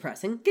that was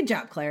depressing. Good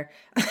job, Claire.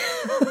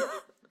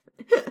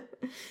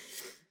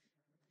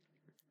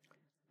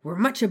 We're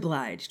much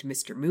obliged,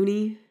 Mr.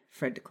 Mooney,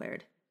 Fred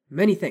declared.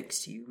 Many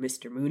thanks to you,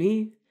 Mr.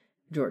 Mooney,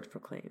 George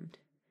proclaimed.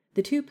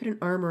 The two put an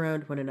arm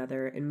around one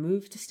another and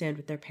moved to stand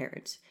with their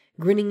parents,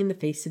 grinning in the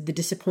face of the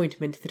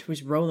disappointment that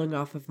was rolling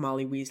off of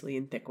Molly Weasley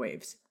in thick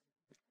waves.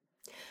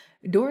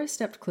 Dora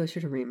stepped closer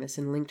to Remus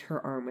and linked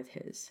her arm with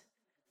his.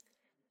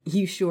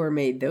 You sure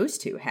made those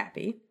two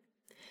happy.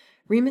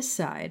 Remus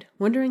sighed,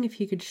 wondering if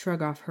he could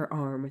shrug off her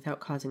arm without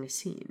causing a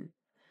scene.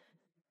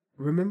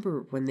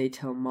 Remember when they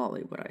tell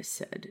Molly what I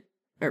said?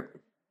 Damn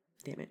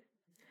it.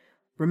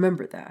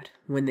 Remember that,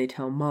 when they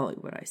tell Molly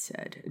what I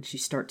said, and she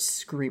starts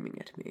screaming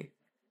at me.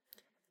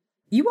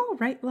 You all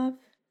right, love?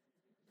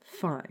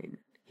 Fine,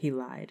 he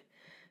lied,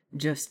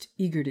 just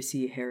eager to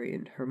see Harry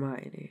and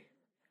Hermione.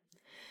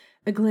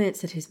 A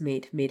glance at his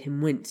mate made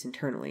him wince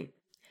internally.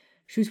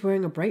 She was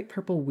wearing a bright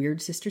purple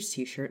Weird Sisters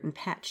t-shirt and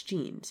patched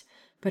jeans,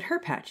 but her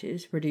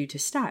patches were due to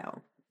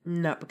style,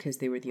 not because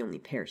they were the only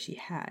pair she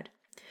had.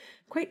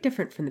 Quite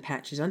different from the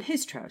patches on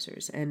his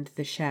trousers and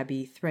the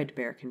shabby,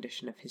 threadbare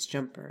condition of his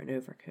jumper and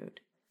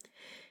overcoat.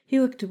 He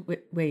looked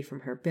away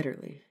from her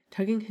bitterly,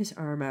 tugging his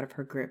arm out of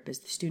her grip as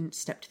the student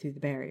stepped through the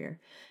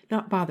barrier,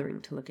 not bothering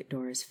to look at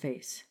Dora's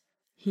face.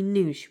 He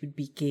knew she would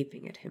be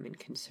gaping at him in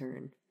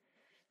concern.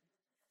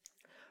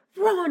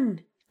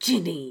 Ron!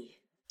 Ginny!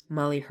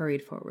 Molly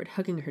hurried forward,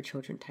 hugging her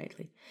children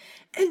tightly.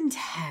 And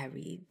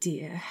Harry,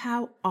 dear,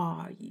 how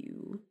are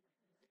you?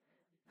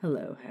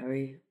 Hello,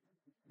 Harry.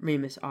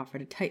 Remus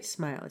offered a tight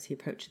smile as he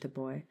approached the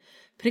boy,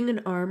 putting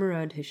an arm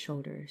around his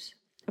shoulders.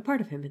 A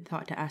part of him had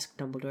thought to ask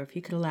Dumbledore if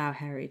he could allow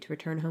Harry to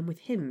return home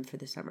with him for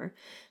the summer,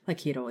 like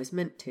he had always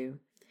meant to.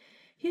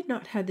 He had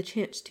not had the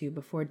chance to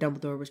before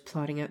Dumbledore was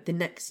plotting out the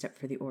next step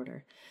for the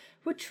Order,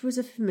 which was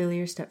a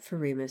familiar step for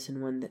Remus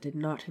and one that did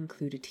not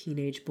include a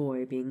teenage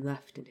boy being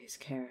left in his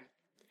care.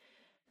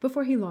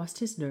 Before he lost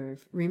his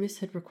nerve, Remus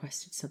had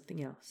requested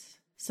something else,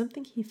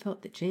 something he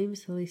felt that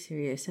James, Lily,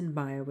 Sirius, and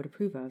Maya would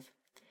approve of.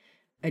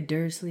 A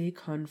Dursley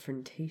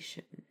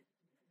confrontation.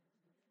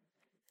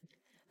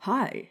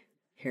 Hi,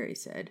 Harry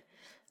said.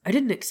 I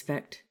didn't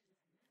expect...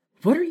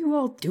 What are you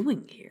all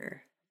doing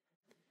here?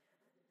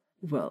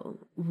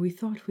 Well, we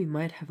thought we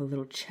might have a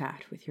little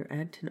chat with your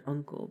aunt and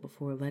uncle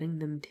before letting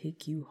them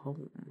take you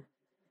home.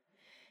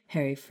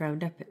 Harry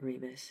frowned up at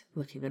Remus,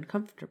 looking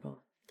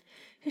uncomfortable.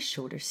 His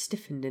shoulders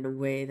stiffened in a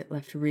way that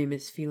left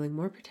Remus feeling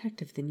more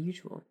protective than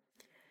usual.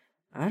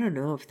 I don't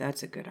know if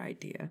that's a good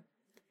idea.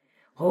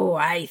 Oh,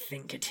 I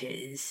think it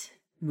is,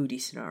 Moody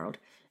snarled.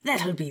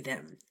 That'll be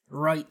them.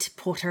 Right,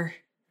 Potter?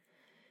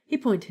 He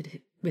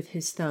pointed with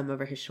his thumb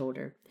over his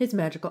shoulder. His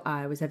magical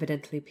eye was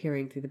evidently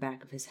peering through the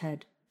back of his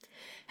head.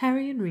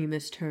 Harry and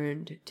Remus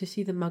turned to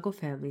see the Muggle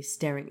family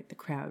staring at the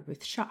crowd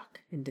with shock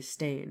and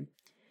disdain.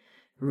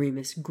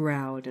 Remus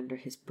growled under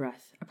his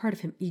breath, a part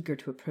of him eager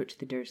to approach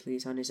the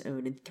Dursleys on his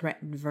own and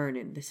threaten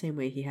Vernon the same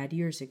way he had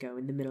years ago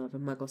in the middle of a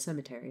Muggle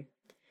cemetery.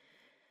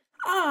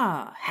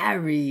 Ah,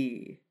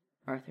 Harry!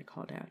 Arthur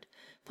called out,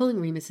 pulling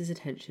Remus's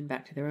attention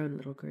back to their own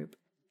little group.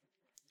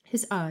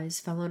 His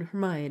eyes fell on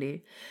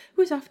Hermione,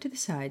 who was off to the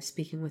side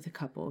speaking with a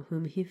couple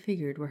whom he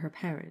figured were her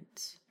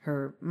parents,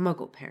 her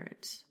Muggle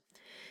parents.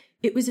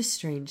 It was a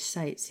strange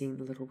sight seeing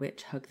the little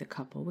witch hug the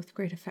couple with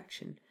great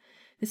affection,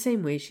 the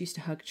same way she used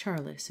to hug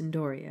Charles and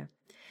Doria.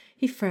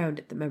 He frowned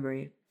at the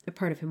memory, a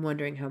part of him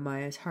wondering how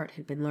Maya's heart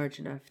had been large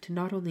enough to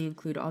not only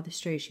include all the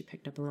strays she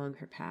picked up along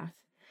her path,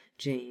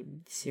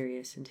 James,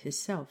 Sirius, and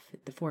himself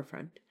at the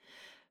forefront,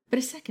 but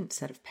a second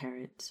set of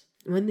parents,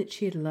 one that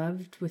she had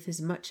loved with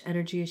as much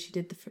energy as she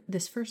did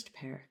this first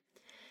pair.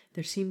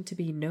 There seemed to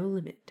be no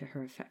limit to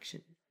her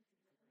affection.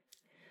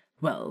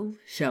 Well,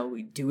 shall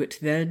we do it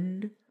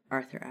then?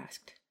 Arthur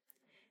asked.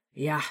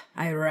 Yeah,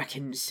 I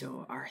reckon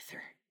so,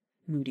 Arthur,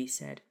 Moody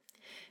said.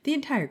 The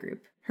entire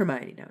group,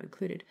 Hermione now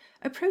included,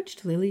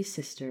 approached Lily's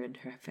sister and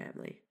her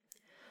family.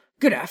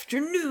 Good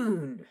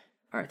afternoon,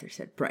 Arthur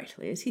said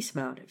brightly as he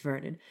smiled at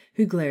Vernon,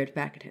 who glared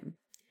back at him.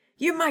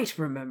 You might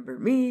remember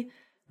me.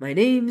 My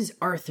name's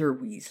Arthur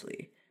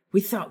Weasley.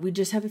 We thought we'd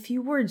just have a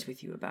few words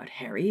with you about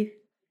Harry.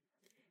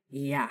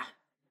 Yeah,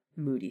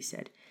 Moody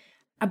said,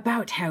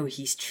 about how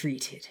he's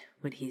treated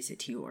when he's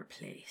at your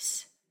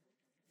place.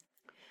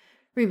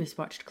 Remus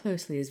watched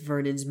closely as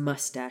Vernon's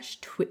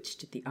mustache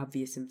twitched at the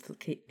obvious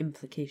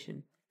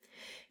implication.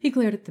 He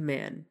glared at the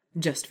man,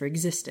 just for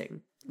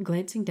existing.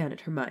 Glancing down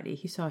at Hermione,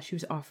 he saw she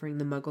was offering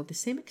the Muggle the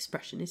same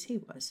expression as he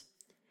was.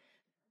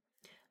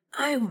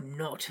 I'm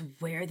not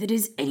aware that it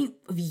is any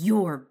of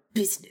your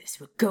business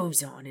what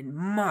goes on in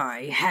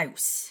my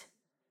house.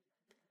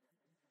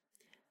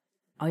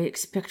 I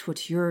expect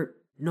what you're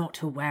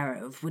not aware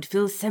of would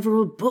fill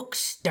several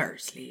books,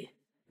 Dursley,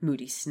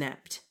 Moody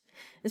snapped.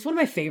 It's one of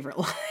my favorite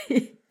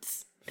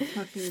lines.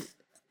 Fucking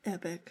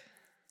epic.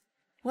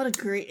 What a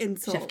great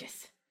insult. Chef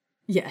kiss.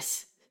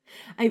 Yes.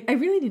 I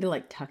really need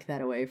to, tuck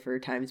that away for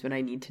times when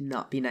I need to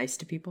not be nice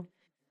to people.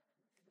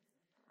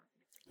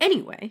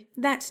 Anyway,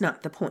 that's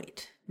not the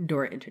point,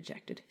 Dora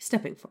interjected,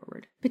 stepping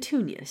forward.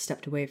 Petunia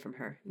stepped away from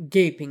her,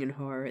 gaping in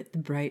horror at the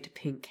bright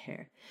pink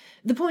hair.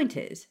 The point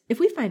is, if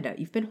we find out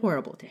you've been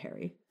horrible to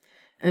Harry,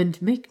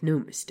 and make no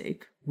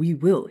mistake, we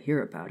will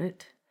hear about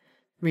it,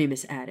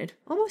 Remus added,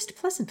 almost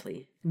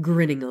pleasantly,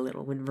 grinning a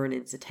little when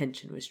Vernon's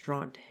attention was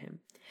drawn to him.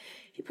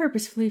 He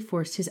purposefully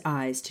forced his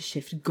eyes to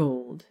shift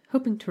gold,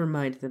 hoping to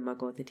remind the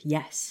Muggle that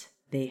yes,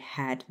 they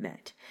had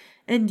met,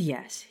 and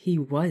yes, he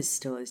was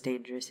still as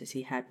dangerous as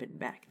he had been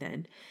back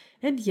then,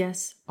 and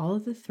yes, all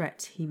of the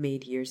threats he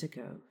made years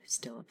ago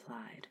still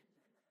applied.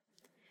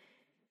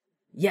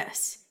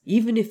 Yes,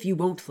 even if you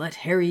won't let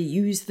Harry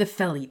use the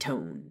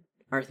Fellitone,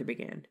 Arthur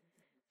began.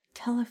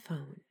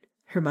 Telephone,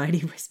 Hermione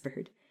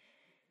whispered.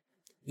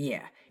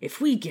 Yeah, if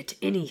we get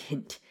any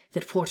hint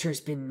that Porter's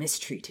been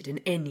mistreated in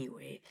any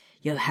way,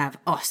 you'll have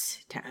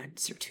us to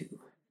answer to,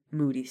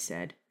 Moody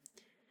said.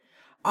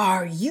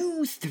 Are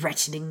you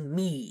threatening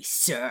me,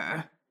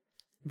 sir?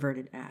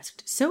 Vernon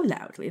asked, so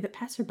loudly that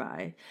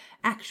passerby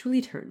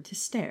actually turned to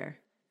stare.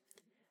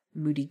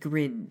 Moody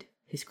grinned,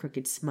 his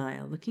crooked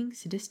smile looking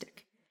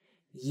sadistic.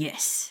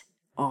 Yes,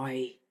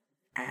 I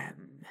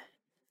am.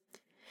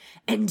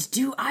 And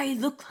do I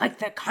look like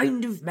the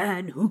kind of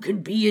man who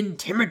can be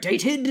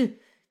intimidated?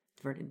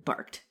 Vernon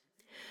barked.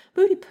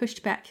 Moody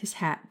pushed back his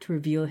hat to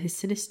reveal his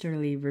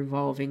sinisterly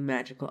revolving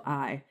magical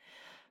eye.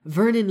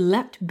 Vernon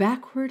leapt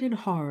backward in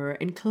horror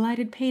and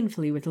collided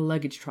painfully with the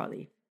luggage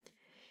trolley.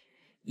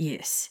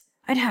 Yes,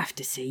 I'd have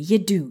to say you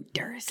do,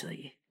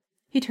 Dursley.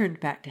 He turned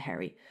back to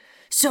Harry.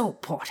 So,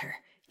 Potter,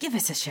 give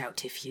us a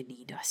shout if you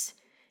need us.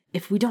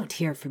 If we don't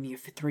hear from you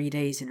for 3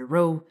 days in a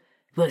row,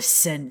 we'll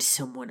send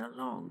someone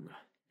along.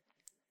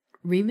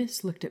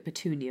 Remus looked at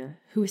Petunia,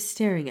 who was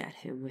staring at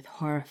him with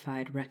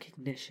horrified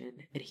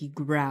recognition, and he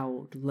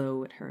growled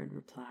low at her in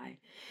reply,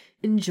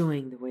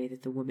 enjoying the way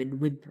that the woman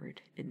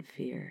whimpered in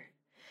fear.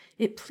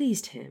 It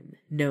pleased him,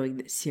 knowing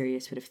that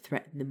Sirius would have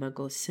threatened the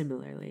Muggles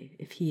similarly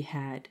if he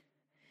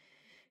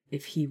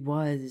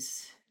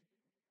was...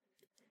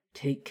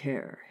 Take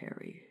care,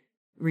 Harry,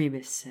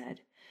 Remus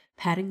said,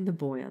 patting the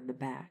boy on the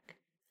back.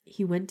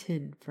 He went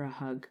in for a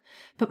hug,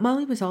 but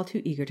Molly was all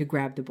too eager to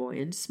grab the boy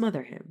and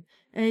smother him,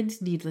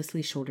 and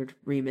needlessly shouldered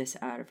Remus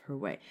out of her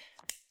way.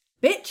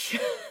 Bitch!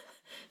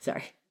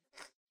 Sorry.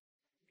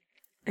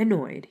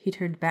 Annoyed, he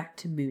turned back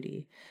to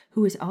Moody,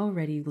 who was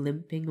already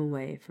limping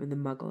away from the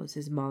Muggles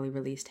as Molly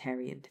released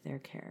Harry into their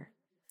care.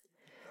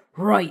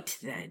 Right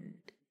then,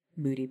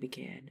 Moody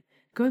began,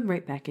 going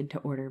right back into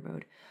order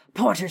mode.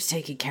 Potter's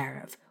taken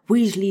care of.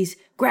 Weasleys,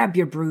 grab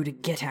your brood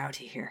and get out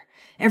of here.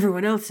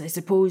 Everyone else, I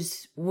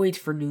suppose, wait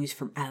for news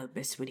from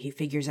Albus when he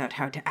figures out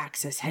how to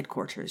access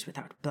headquarters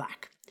without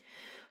Black.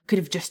 Could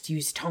have just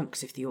used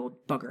Tonks if the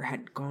old bugger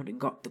hadn't gone and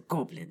got the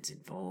goblins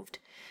involved.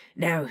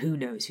 Now who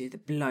knows who the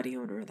bloody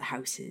owner of the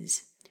house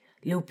is.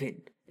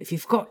 Lupin, if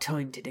you've got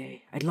time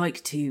today, I'd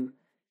like to...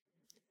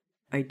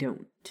 I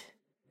don't,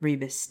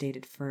 Remus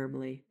stated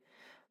firmly.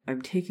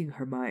 I'm taking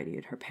Hermione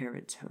and her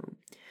parents home.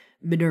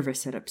 Minerva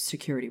set up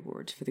security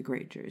wards for the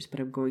Grangers, but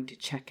I'm going to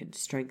check and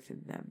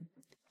strengthen them.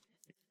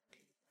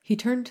 He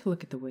turned to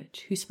look at the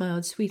witch, who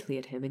smiled sweetly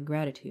at him in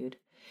gratitude.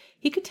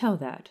 He could tell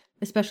that,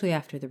 especially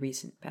after the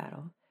recent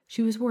battle,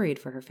 she was worried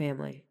for her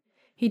family.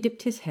 He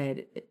dipped his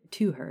head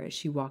to her as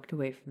she walked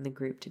away from the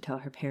group to tell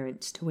her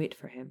parents to wait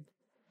for him.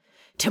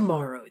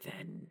 Tomorrow,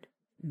 then,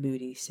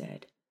 Moody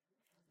said.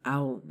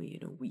 Owl me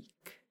in a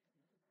week.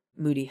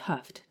 Moody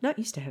huffed, not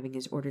used to having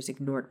his orders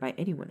ignored by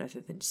anyone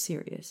other than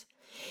Sirius.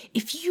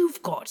 If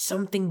you've got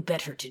something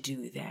better to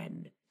do,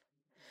 then...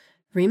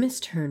 Remus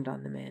turned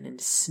on the man and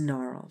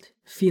snarled,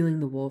 feeling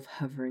the wolf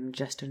hovering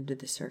just under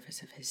the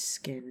surface of his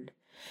skin.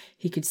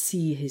 He could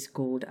see his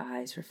gold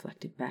eyes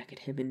reflected back at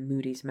him in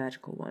Moody's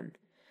magical one.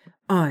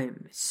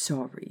 I'm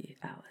sorry,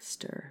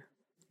 Alistair.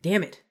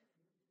 Damn it.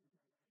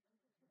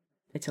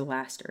 It's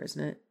Alastair,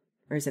 isn't it?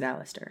 Or is it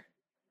Alistair?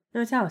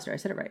 No, it's Alistair. I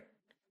said it right.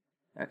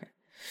 Okay.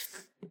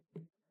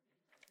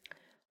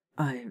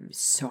 I'm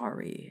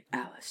sorry,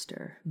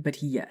 Alistair,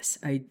 but yes,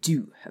 I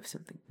do have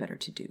something better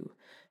to do.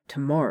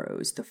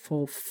 Tomorrow's the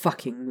full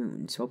fucking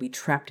moon, so I'll be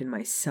trapped in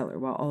my cellar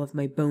while all of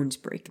my bones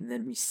break and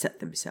then reset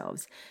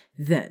themselves.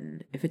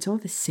 Then, if it's all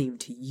the same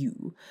to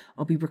you,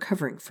 I'll be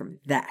recovering from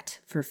that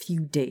for a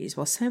few days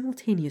while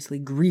simultaneously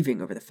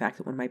grieving over the fact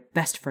that one of my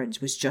best friends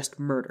was just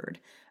murdered.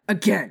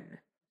 Again!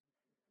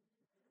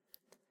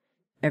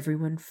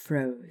 Everyone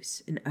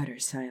froze in utter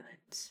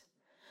silence.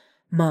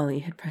 Molly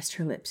had pressed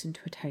her lips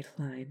into a tight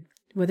line,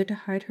 whether to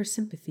hide her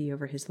sympathy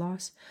over his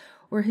loss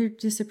or her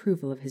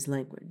disapproval of his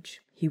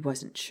language. He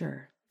wasn't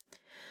sure.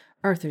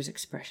 Arthur's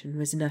expression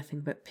was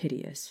nothing but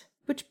piteous,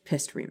 which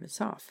pissed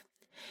Remus off.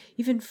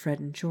 Even Fred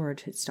and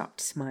George had stopped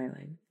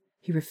smiling.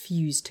 He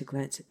refused to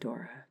glance at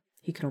Dora.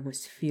 He could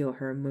almost feel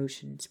her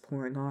emotions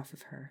pouring off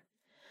of her.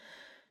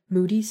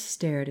 Moody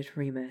stared at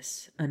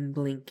Remus,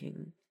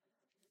 unblinking,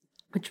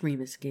 which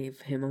Remus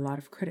gave him a lot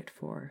of credit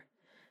for.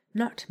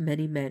 Not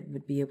many men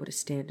would be able to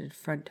stand in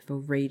front of a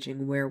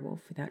raging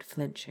werewolf without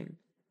flinching.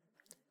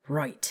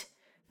 Right.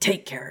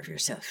 Take care of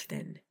yourself,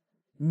 then.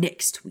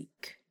 Next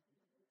week.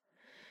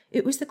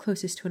 It was the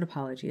closest to an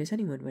apology as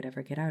anyone would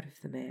ever get out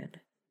of the man.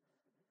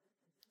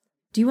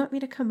 Do you want me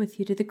to come with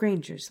you to the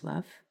Grangers,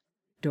 love?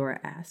 Dora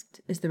asked,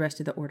 as the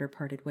rest of the order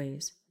parted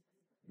ways.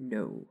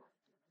 No.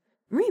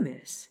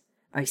 Remus!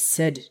 I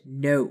said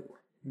no,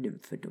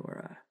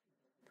 Nymphadora.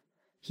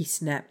 He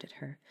snapped at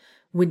her,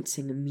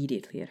 wincing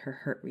immediately at her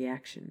hurt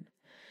reaction.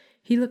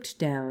 He looked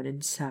down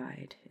and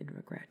sighed in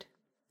regret.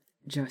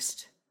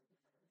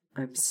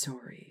 I'm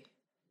sorry.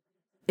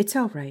 It's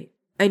all right.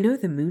 I know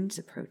the moon's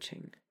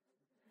approaching.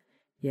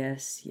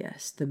 Yes,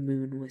 the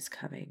moon was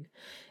coming,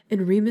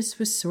 and Remus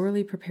was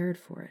sorely prepared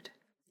for it.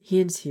 He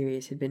and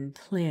Sirius had been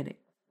planning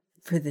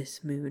for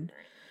this moon,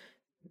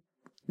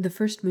 the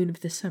first moon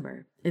of the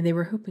summer, and they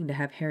were hoping to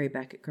have Harry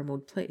back at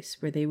Grimmauld Place,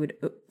 where they would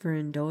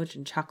overindulge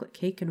in chocolate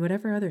cake and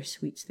whatever other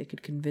sweets they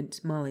could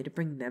convince Molly to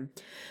bring them,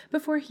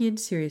 before he and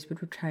Sirius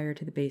would retire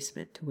to the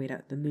basement to wait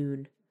out the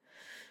moon.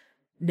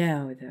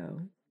 Now,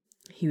 though,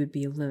 he would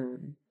be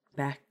alone,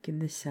 back in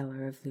the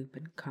cellar of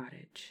Lupin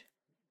Cottage.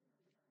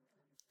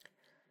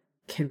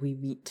 "Can we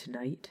meet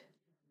tonight?"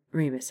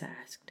 Remus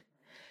asked.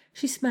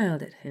 She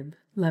smiled at him,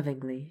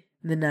 lovingly.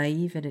 The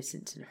naive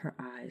innocence in her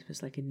eyes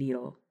was like a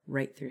needle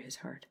right through his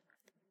heart.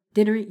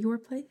 "Dinner at your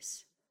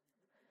place?"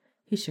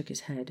 He shook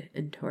his head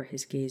and tore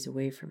his gaze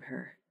away from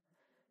her.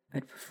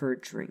 "I'd prefer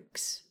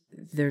drinks.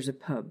 There's a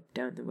pub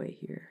down the way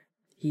here,"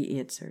 he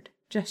answered,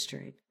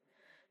 gesturing.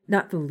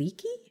 "Not the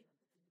Leaky?"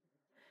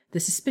 The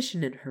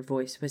suspicion in her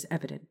voice was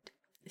evident,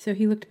 so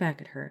he looked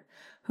back at her,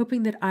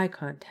 hoping that eye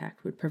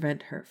contact would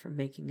prevent her from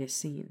making a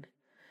scene.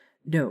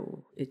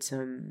 "No, it's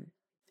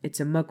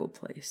a Muggle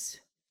place."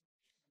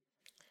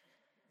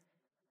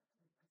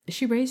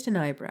 She raised an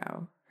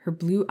eyebrow. Her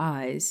blue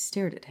eyes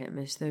stared at him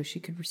as though she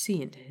could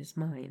see into his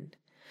mind.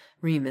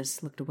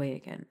 Remus looked away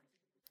again.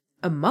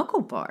 "A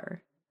Muggle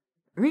bar?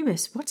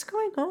 Remus, what's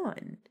going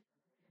on?"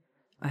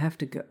 "I have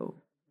to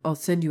go. I'll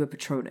send you a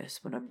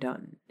Patronus when I'm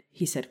done,"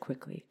 he said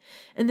quickly,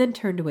 and then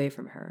turned away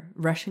from her,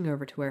 rushing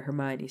over to where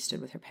Hermione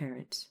stood with her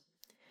parents.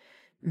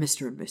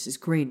 "Mr. and Mrs.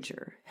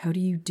 Granger, how do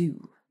you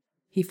do?"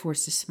 He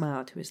forced a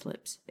smile to his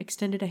lips,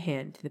 extended a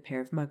hand to the pair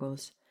of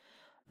Muggles.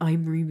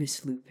 "I'm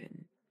Remus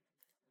Lupin."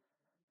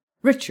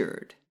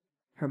 "Richard,"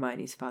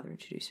 Hermione's father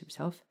introduced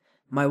himself.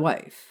 "My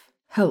wife,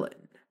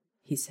 Helen,"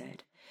 he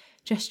said,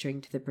 gesturing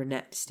to the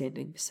brunette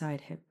standing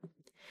beside him.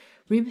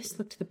 Remus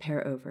looked the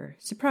pair over,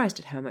 surprised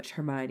at how much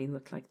Hermione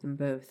looked like them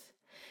both.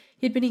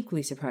 He had been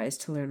equally surprised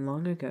to learn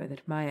long ago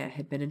that Maya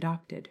had been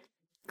adopted.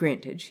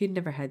 Granted, she had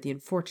never had the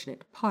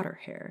unfortunate Potter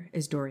hair,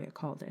 as Doria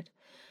called it,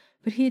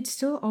 but he had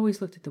still always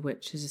looked at the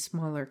witch as a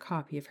smaller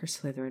copy of her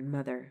Slytherin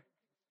mother.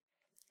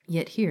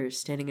 Yet here,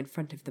 standing in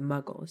front of the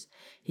Muggles,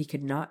 he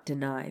could not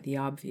deny the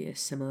obvious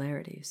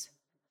similarities.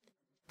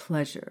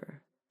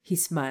 "Pleasure." He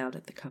smiled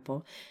at the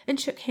couple and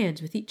shook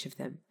hands with each of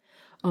them.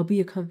 I'll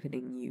be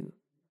accompanying you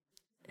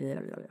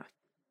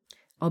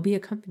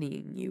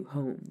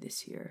home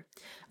this year.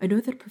 I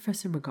know that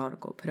Professor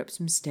McGonagall put up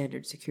some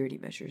standard security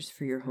measures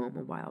for your home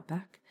a while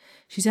back.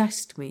 She's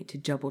asked me to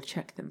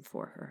double-check them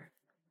for her."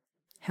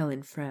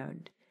 Helen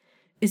frowned.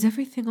 "Is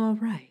everything all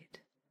right?"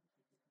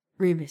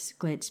 Remus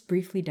glanced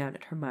briefly down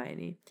at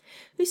Hermione,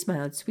 who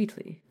smiled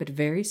sweetly, but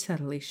very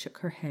subtly shook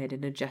her head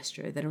in a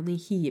gesture that only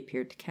he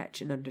appeared to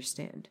catch and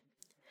understand.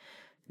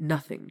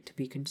 "Nothing to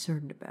be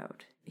concerned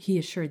about," he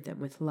assured them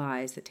with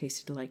lies that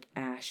tasted like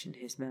ash in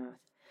his mouth.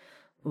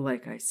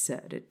 "Like I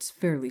said, it's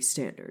fairly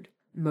standard.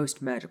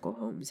 Most magical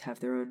homes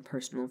have their own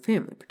personal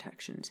family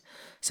protections,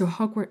 so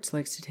Hogwarts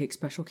likes to take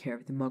special care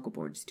of the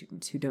Muggle-born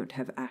students who don't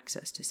have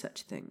access to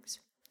such things."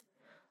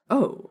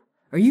 "Oh,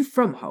 are you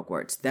from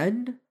Hogwarts,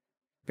 then?"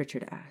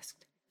 Richard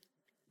asked.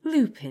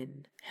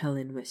 "Lupin,"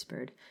 Helen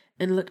whispered,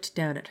 and looked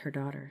down at her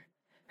daughter.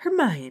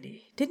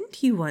 "Hermione,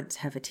 didn't you once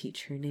have a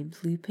teacher named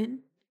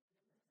Lupin?"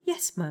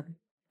 "Yes, Mum,"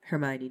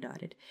 Hermione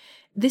nodded.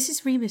 "This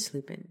is Remus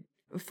Lupin,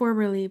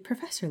 formerly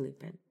Professor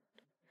Lupin."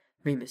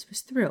 Remus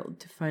was thrilled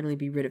to finally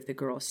be rid of the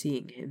girl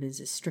seeing him as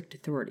a strict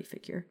authority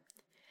figure.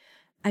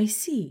 "I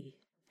see,"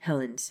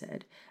 Helen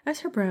said, as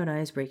her brown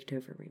eyes raked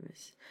over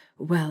Remus.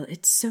 "Well,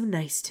 it's so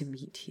nice to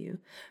meet you.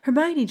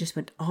 Hermione just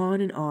went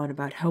on and on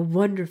about how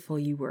wonderful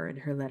you were in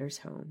her letters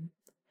home."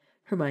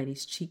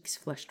 Hermione's cheeks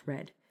flushed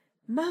red.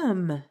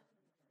 "Mum!"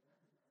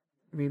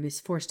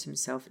 Remus forced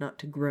himself not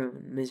to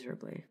groan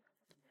miserably.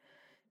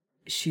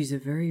 "She's a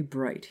very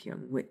bright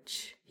young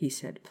witch," he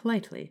said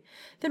politely,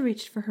 then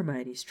reached for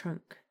Hermione's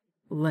trunk.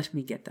 "Let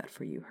me get that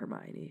for you,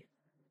 Hermione."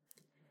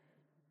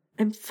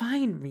 "I'm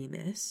fine,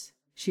 Remus,"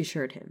 she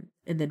assured him,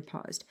 and then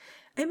paused.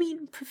 "I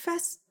mean,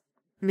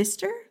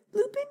 Mr.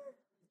 Lupin?"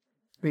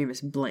 Remus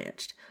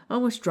blanched,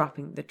 almost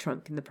dropping the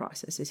trunk in the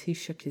process as he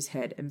shook his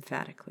head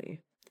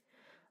emphatically.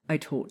 "I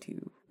told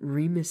you,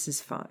 Remus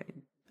is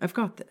fine. I've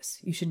got this.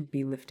 You shouldn't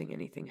be lifting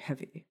anything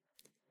heavy."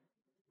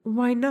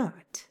 "Why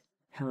not?"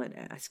 Helen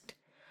asked.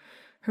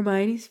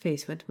 Hermione's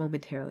face went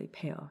momentarily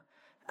pale.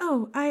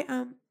 "Oh,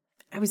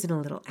 I was in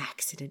a little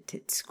accident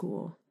at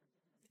school."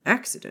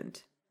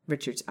 "Accident?"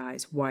 Richard's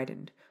eyes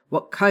widened.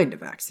 "What kind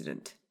of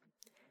accident?"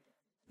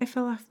 "I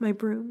fell off my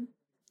broom,"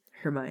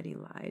 Hermione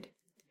lied.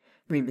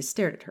 Remus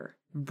stared at her.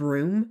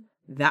 "Broom?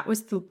 That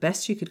was the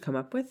best she could come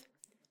up with?"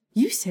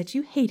 "You said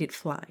you hated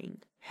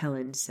flying,"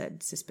 Helen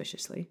said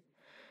suspiciously.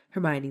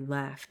 Hermione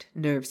laughed,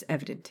 nerves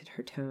evident in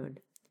her tone.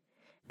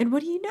 "And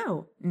what do you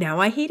know? Now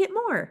I hate it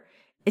more.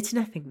 It's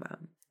nothing,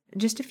 Mum.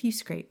 Just a few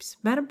scrapes.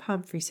 Madame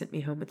Pomfrey sent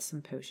me home with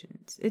some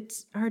potions.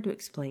 It's hard to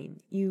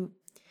explain. You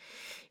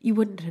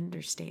wouldn't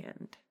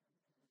understand."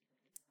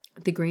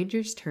 The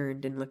Grangers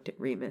turned and looked at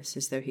Remus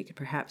as though he could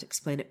perhaps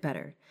explain it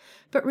better,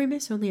 but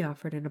Remus only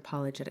offered an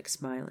apologetic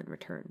smile in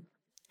return.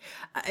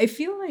 I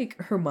feel like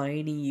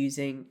Hermione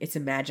using "it's a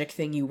magic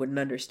thing you wouldn't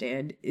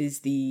understand" is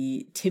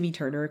the Timmy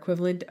Turner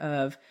equivalent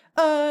of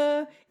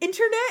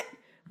internet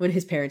when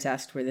his parents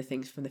asked where the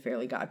things from the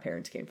Fairly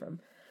Godparents came from.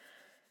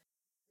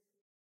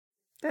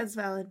 That's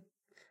valid.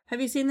 Have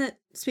you seen that,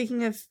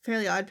 speaking of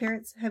Fairly Odd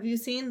Parents, have you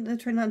seen the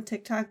trend on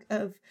TikTok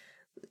of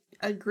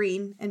a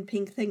green and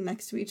pink thing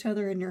next to each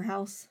other in your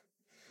house?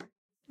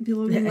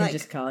 People being like...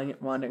 just calling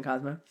it Wanda and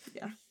Cosmo?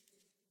 Yeah.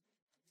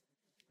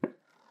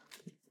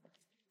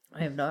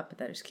 I have not, but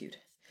that is cute.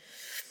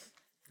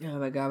 Oh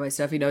my god, my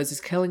stuffy nose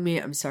is killing me.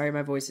 I'm sorry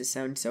my voices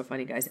sound so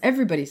funny, guys.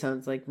 Everybody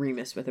sounds like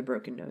Remus with a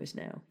broken nose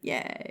now.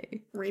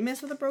 Yay.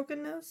 Remus with a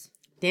broken nose?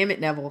 Damn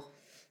it, Neville.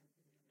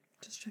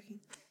 Just checking.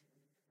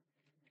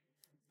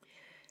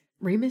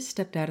 Remus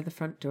stepped out of the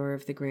front door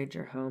of the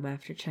Granger home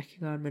after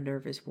checking on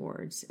Minerva's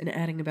wards and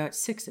adding about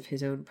 6 of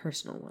his own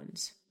personal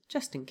ones,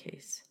 just in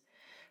case.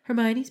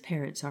 Hermione's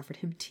parents offered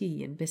him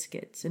tea and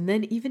biscuits, and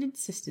then even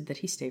insisted that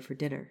he stay for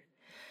dinner.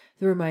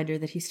 The reminder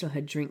that he still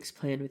had drinks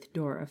planned with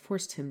Dora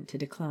forced him to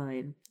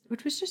decline,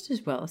 which was just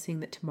as well, seeing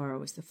that tomorrow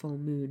was the full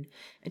moon,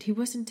 and he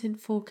wasn't in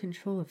full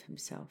control of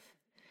himself.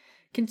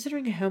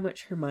 Considering how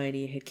much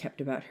Hermione had kept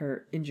about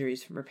her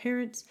injuries from her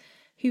parents,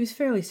 he was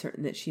fairly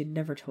certain that she had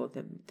never told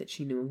them that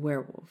she knew a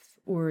werewolf,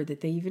 or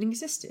that they even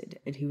existed,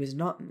 and he was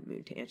not in the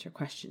mood to answer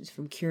questions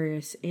from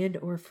curious and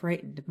or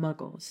frightened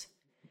muggles.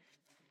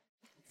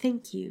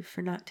 "Thank you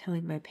for not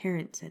telling my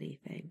parents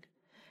anything,"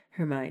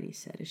 Hermione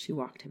said as she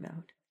walked him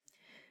out.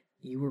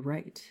 "You were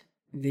right.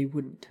 They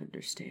wouldn't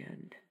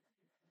understand."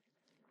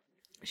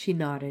 She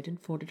nodded and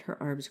folded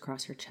her arms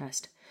across her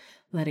chest,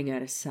 letting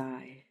out a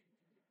sigh.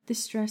 The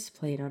stress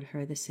played on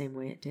her the same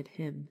way it did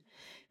him,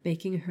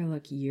 making her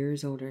look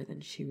years older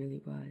than she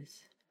really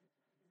was.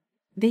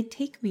 "They'd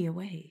take me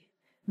away,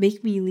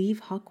 make me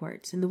leave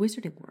Hogwarts and the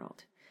wizarding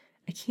world.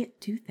 I can't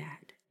do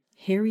that.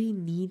 Harry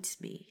needs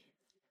me."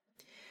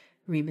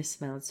 Remus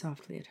smiled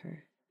softly at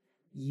her.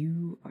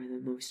 "You are the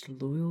most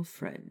loyal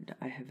friend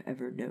I have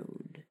ever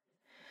known."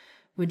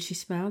 When she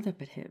smiled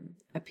up at him,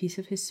 a piece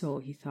of his soul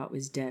he thought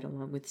was dead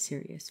along with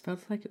Sirius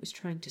felt like it was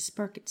trying to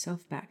spark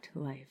itself back to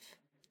life.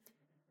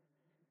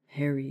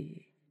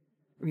 "Harry,"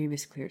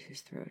 Remus cleared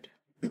his throat.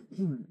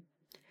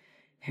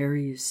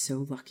 "Harry is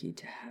so lucky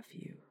to have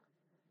you."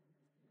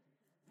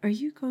 "Are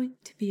you going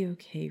to be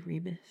okay,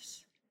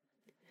 Remus?"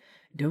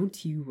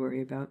 "Don't you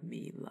worry about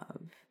me,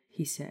 love,"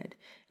 he said,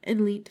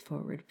 and leaned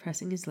forward,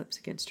 pressing his lips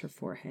against her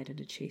forehead in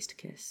a chaste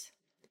kiss.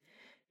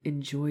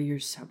 "Enjoy your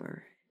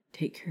summer.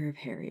 Take care of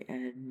Harry,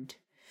 and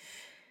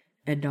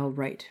I'll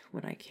write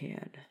when I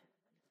can,"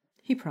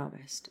 he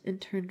promised, and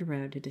turned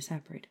around to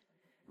disapparate.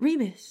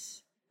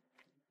 "Remus!"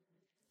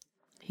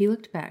 He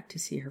looked back to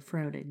see her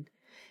frowning.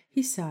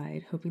 He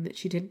sighed, hoping that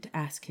she didn't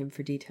ask him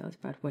for details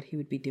about what he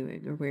would be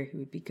doing or where he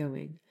would be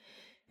going.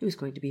 It was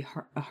going to be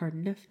a hard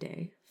enough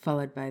day,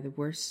 followed by a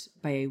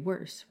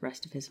worse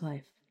rest of his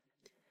life.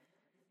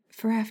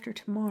 "For after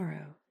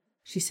tomorrow,"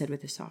 she said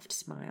with a soft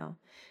smile,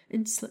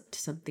 and slipped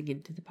something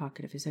into the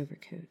pocket of his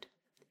overcoat.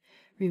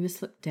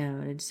 Remus looked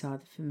down and saw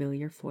the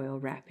familiar foil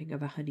wrapping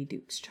of a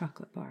Honeyduke's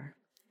chocolate bar.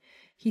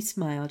 He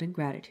smiled in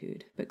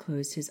gratitude, but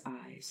closed his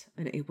eyes,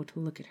 unable to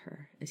look at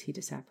her as he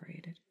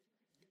disapparated.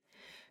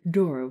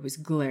 Dora was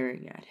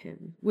glaring at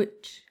him,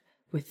 which,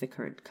 with the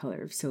current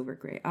color of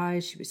silver-gray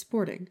eyes she was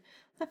sporting,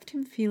 left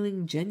him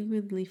feeling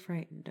genuinely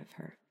frightened of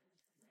her.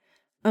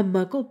 "A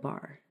Muggle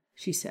bar,"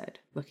 she said,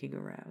 looking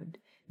around.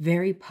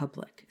 "Very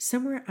public,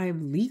 somewhere I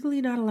am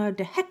legally not allowed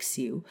to hex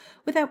you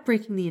without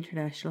breaking the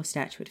international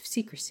statute of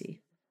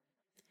secrecy."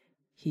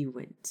 He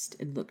winced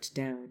and looked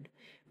down,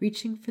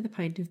 reaching for the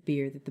pint of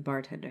beer that the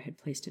bartender had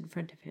placed in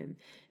front of him,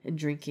 and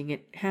drinking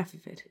half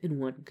of it in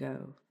one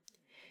go.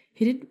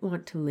 He didn't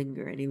want to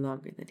linger any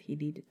longer than he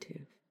needed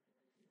to.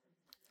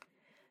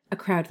 "A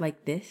crowd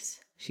like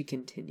this," she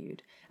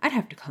continued, "I'd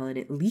have to call in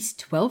at least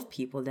 12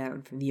 people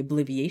down from the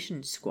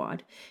Obliviation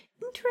Squad.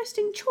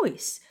 Interesting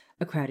choice,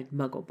 a crowded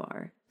Muggle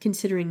bar,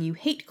 considering you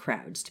hate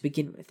crowds to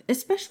begin with,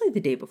 especially the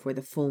day before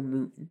the full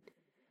moon."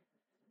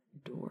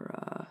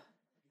 "Dora..."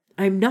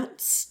 "I'm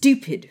not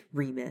stupid,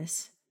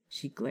 Remus,"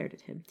 she glared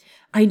at him.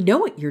 "I know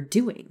what you're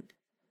doing."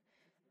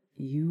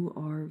 "You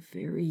are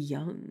very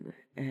young,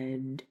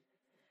 and..."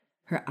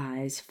 Her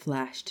eyes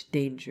flashed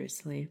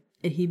dangerously,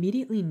 and he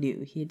immediately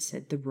knew he had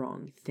said the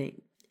wrong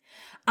thing.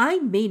 "I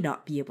may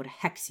not be able to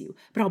hex you,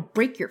 but I'll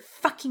break your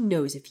fucking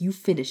nose if you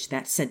finish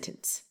that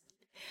sentence."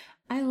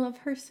 I love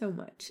her so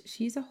much.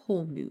 She's a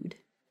whole mood.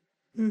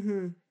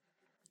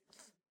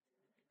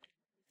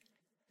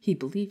 He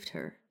believed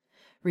her.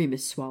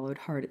 Remus swallowed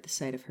hard at the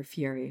sight of her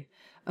fury.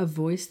 A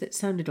voice that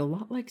sounded a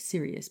lot like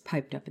Sirius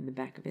piped up in the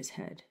back of his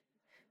head.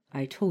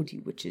 "I told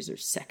you witches are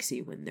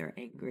sexy when they're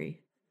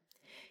angry."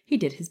 He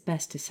did his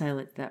best to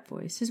silence that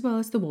voice, as well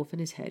as the wolf in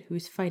his head who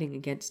was fighting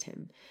against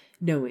him,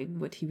 knowing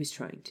what he was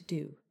trying to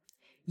do.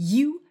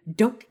 "You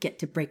don't get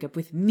to break up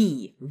with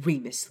me,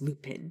 Remus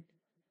Lupin."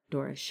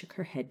 Dora shook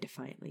her head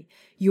defiantly.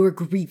 "You're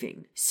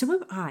grieving. So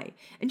am I.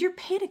 And you're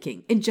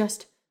panicking and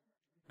just..."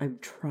 "I'm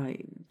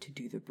trying to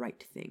do the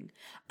right thing."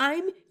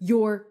 "I'm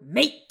your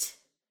mate!"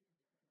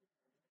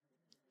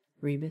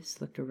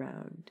 Remus looked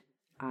around,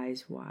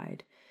 eyes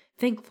wide,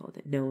 thankful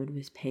that no one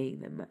was paying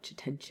them much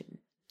attention.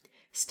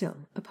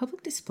 Still, a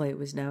public display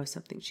was now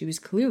something she was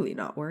clearly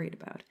not worried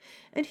about,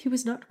 and he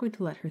was not going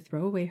to let her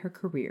throw away her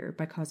career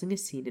by causing a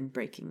scene and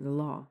breaking the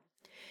law.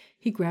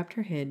 He grabbed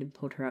her hand and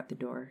pulled her out the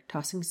door,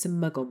 tossing some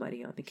Muggle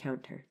money on the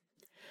counter.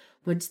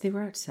 Once they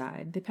were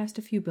outside, they passed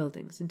a few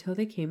buildings until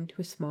they came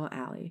to a small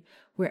alley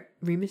where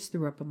Remus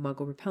threw up a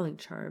Muggle repelling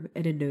charm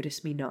and a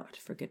Notice Me Not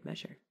for good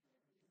measure.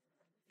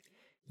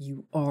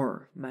 "You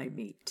are my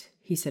mate,"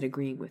 he said,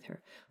 agreeing with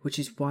her, "which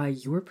is why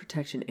your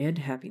protection and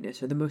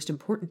happiness are the most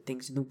important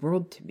things in the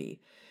world to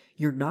me.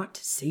 You're not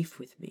safe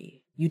with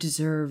me. You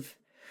deserve...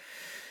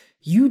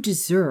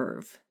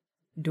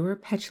 Dora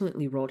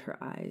petulantly rolled her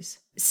eyes.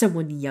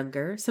 "Someone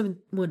younger?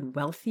 Someone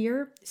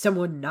wealthier?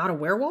 Someone not a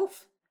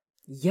werewolf?"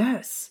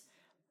 "Yes."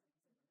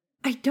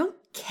 "I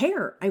don't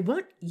care. I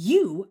want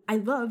you. I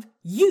love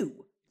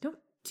you. Don't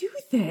do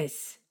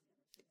this."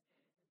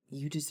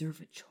 "You deserve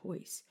a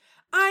choice."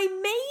 "I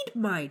made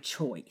my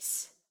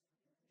choice."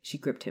 She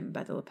gripped him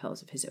by the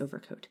lapels of his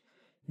overcoat.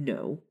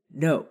 No.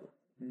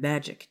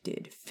 Magic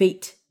did.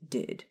 Fate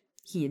did.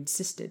 He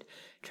insisted,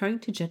 trying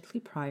to gently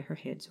pry her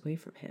hands away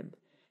from him.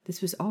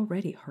 This was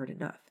already hard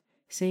enough.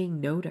 Saying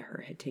no to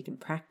her had taken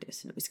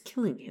practice, and it was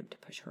killing him to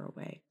push her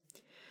away.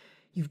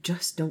 "You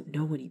just don't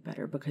know any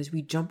better because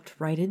we jumped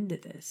right into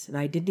this, and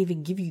I didn't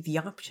even give you the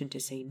option to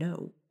say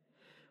no.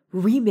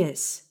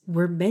 Remus,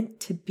 we're meant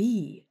to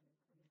be."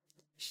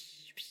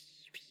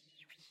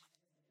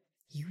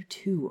 "You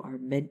two are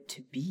meant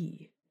to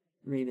be,"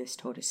 Remus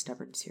told his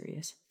stubborn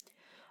Sirius.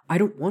 "I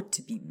don't want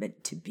to be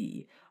meant to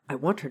be. I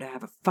want her to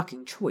have a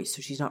fucking choice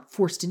so she's not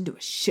forced into a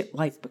shit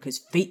life because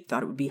fate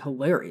thought it would be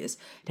hilarious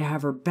to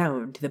have her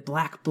bound to the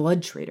Black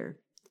Blood Trader."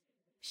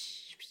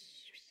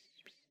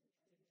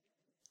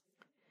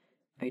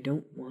 "I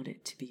don't want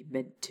it to be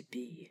meant to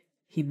be,"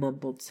 he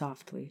mumbled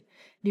softly,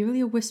 nearly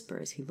a whisper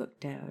as he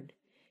looked down.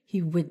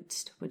 He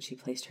winced when she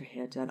placed her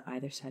hands on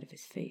either side of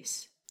his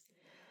face.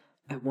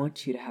 "I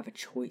want you to have a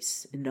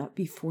choice and not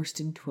be forced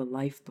into a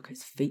life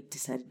because fate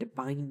decided to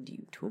bind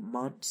you to a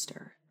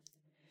monster."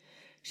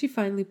 She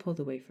finally pulled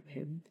away from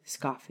him,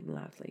 scoffing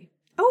loudly.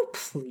 "Oh,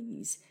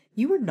 please!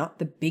 You are not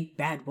the big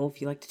bad wolf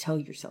you like to tell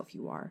yourself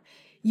you are.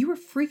 You were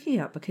freaking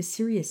out because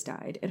Sirius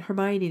died and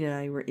Hermione and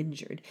I were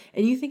injured,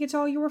 and you think it's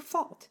all your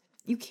fault.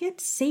 You can't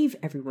save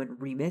everyone,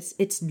 Remus.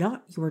 It's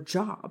not your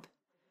job."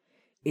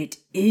 "It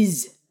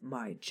is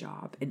my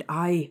job, and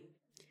I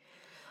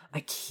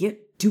can't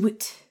do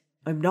it.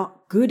 I'm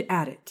not good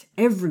at it.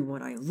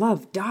 Everyone I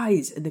love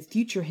dies, and the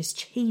future has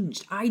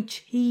changed. I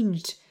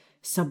changed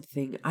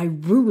something. I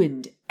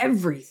ruined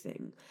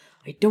everything.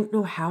 I don't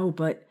know how,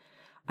 but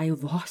I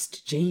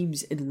lost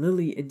James and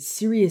Lily and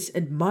Sirius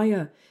and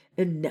Maya,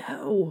 and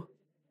now..."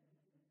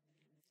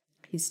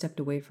 He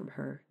stepped away from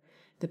her,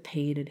 the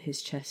pain in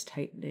his chest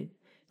tightening,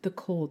 the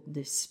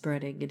coldness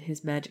spreading and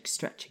his magic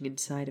stretching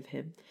inside of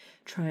him,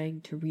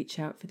 trying to reach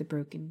out for the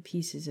broken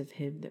pieces of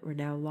him that were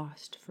now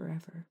lost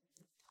forever.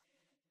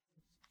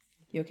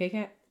 "You okay,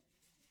 Kat?"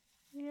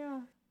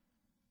 Yeah.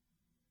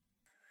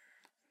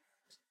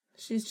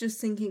 She's just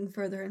sinking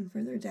further and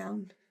further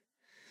down.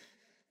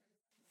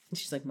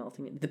 She's like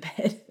melting into the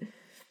bed.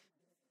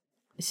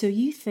 "So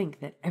you think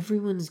that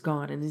everyone's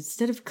gone, and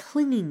instead of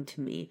clinging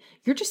to me,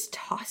 you're just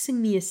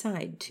tossing me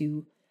aside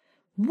to,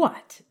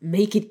 what,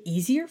 make it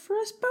easier for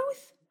us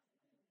both?"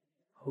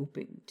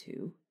 "Hoping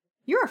to."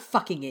 "You're a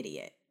fucking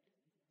idiot."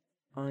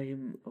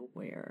 "I'm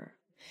aware."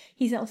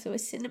 "He's also a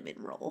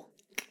cinnamon roll."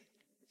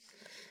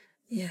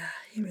 Yeah,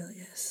 he really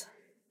is.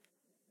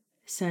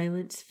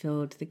 Silence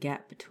filled the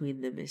gap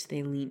between them as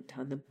they leant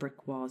on the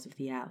brick walls of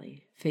the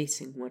alley,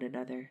 facing one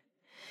another.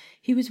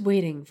 He was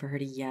waiting for her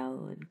to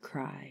yell and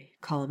cry,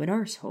 call him an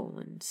arsehole,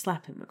 and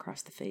slap him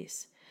across the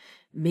face.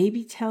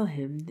 Maybe tell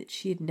him that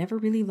she had never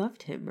really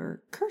loved him,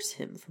 or curse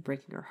him for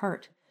breaking her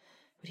heart.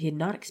 What he had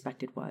not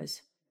expected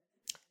was,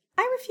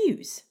 "I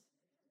refuse."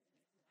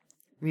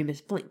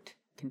 Remus blinked,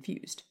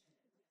 confused.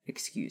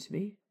 "Excuse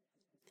me?"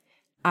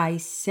 "I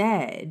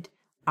said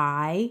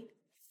I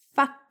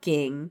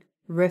fucking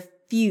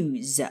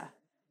refuse."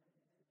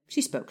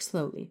 She spoke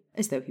slowly,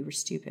 as though he were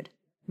stupid.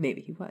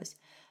 Maybe he was.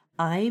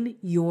 "I'm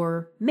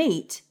your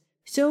mate,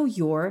 so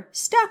you're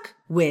stuck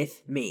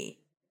with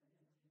me."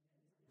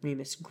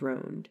 Remus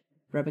groaned,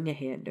 rubbing a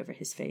hand over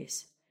his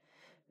face.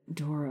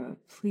 "Dora,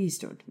 please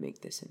don't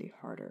make this any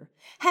harder."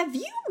 "Have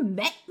you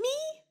met me?"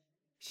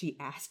 she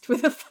asked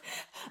with a...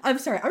 I'm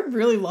sorry, I'm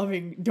really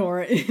loving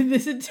Dora in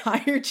this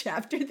entire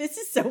chapter. This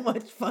is so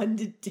much fun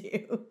to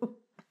do.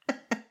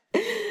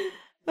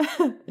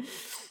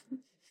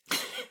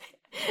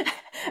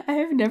 I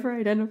have never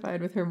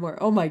identified with her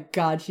more. Oh my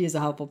god, she is a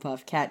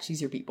Hufflepuff. Cat,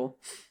 she's your people.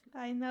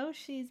 I know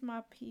she's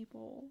my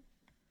people.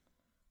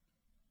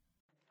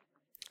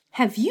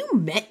 "Have you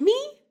met me?"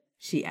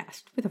 she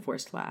asked with a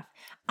forced laugh.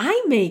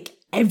 "I make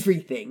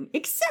everything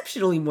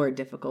exceptionally more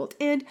difficult,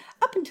 and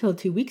up until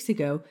 2 weeks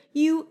ago,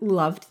 you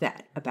loved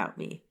that about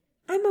me.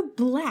 I'm a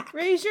black."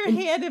 Raise your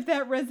hand if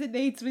that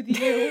resonates with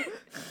you.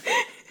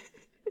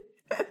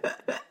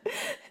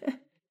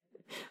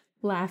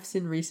 Laughs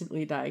in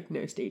recently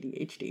diagnosed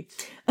ADHD.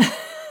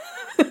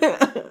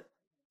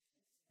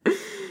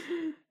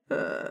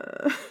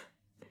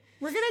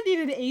 We're gonna need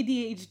an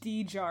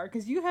ADHD jar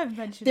because you have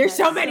mentioned There's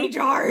that so many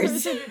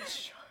jars. There's a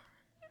jar.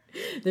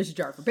 There's a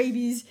jar for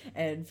babies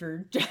and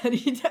for Johnny.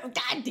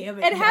 God damn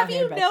it! And have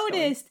you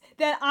noticed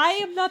that I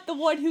am not the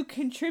one who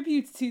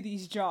contributes to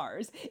these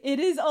jars? It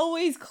is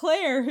always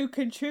Claire who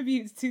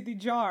contributes to the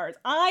jars.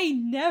 I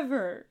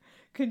never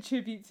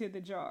contribute to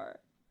the jar.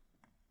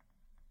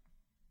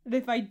 And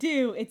if I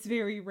do, it's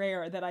very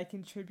rare that I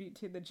contribute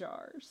to the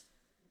jars.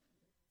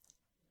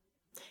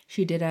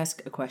 She did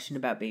ask a question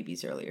about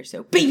babies earlier,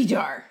 so baby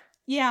jar!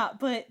 Yeah,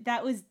 but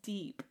that was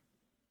deep.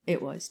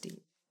 It was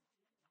deep.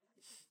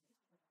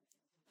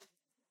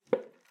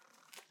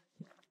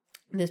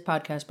 This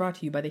podcast brought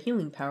to you by the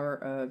healing power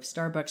of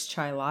Starbucks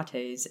chai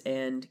lattes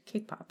and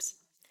cake pops.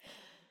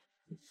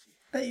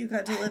 That you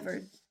got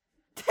delivered.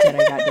 That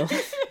I got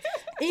delivered.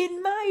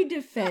 In my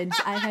defense,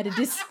 I had a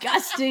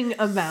disgusting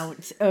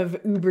amount of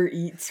Uber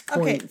Eats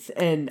points,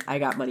 and I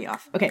got money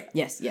off. Okay,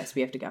 yes, we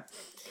have to go.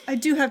 I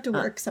do have to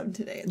work some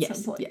today at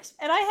some point. Yes.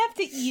 And I have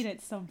to eat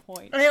at some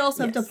point. I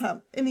also have to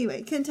pump.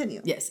 Anyway,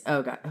 continue. Yes.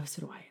 Oh god. Oh,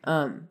 so do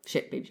I.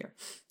 Shit, baby jar.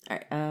 All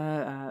right.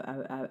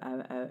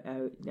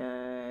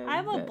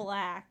 I'm a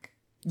black.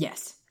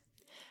 Yes.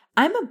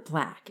 I'm a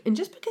black, and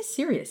just because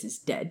Sirius is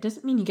dead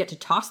doesn't mean you get to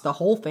toss the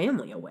whole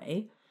family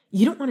away.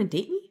 You don't want to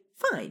date me?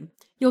 Fine.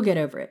 You'll get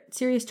over it.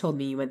 Sirius told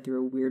me you went through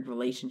a weird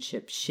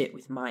relationship shit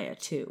with Maya,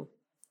 too.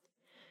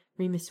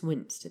 Remus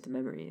winced at the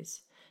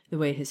memories. The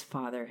way his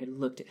father had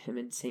looked at him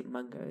in St.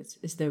 Mungo's,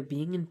 as though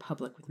being in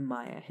public with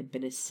Maya had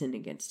been a sin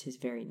against his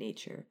very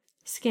nature.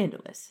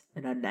 Scandalous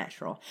and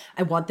unnatural.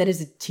 I want that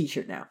as a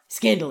t-shirt now.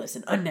 Scandalous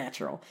and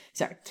unnatural.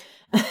 Sorry.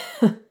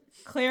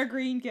 Claire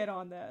Green, get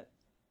on that.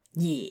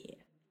 Yeah.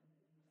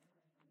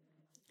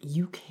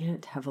 You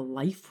can't have a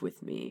life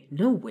with me.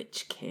 No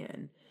witch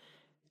can.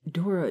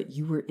 Dora,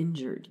 you were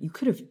injured. You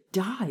could have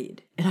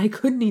died, and I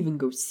couldn't even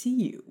go see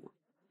you.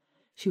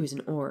 She was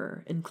an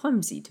orer, and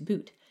clumsy to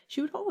boot. She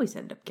would always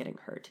end up getting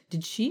hurt.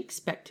 Did she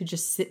expect to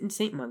just sit in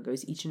St.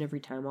 Mungo's each and every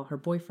time while her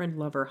boyfriend,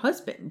 lover,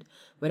 husband,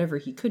 whatever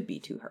he could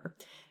be to her,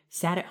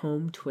 sat at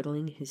home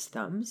twiddling his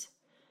thumbs?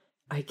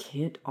 I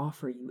can't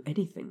offer you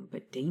anything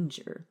but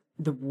danger.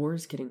 The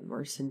war's getting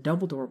worse, and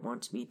Dumbledore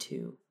wants me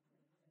to.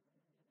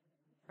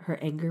 Her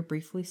anger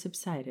briefly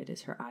subsided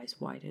as her eyes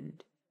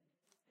widened.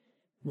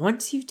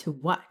 Wants you to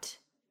what?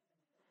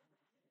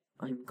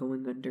 I'm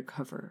going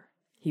undercover,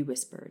 he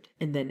whispered,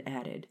 and then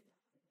added,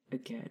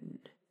 again.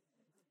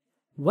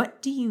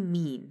 What do you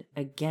mean,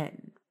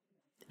 again?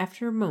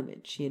 After a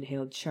moment, she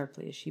inhaled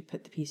sharply as she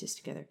put the pieces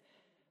together.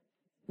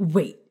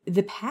 Wait,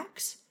 the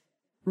packs?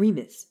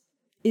 Remus,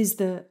 is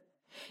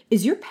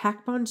your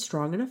pack bond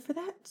strong enough for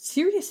that?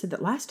 Sirius said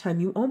that last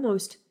time you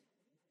almost...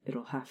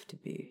 It'll have to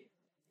be,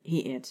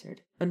 he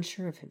answered,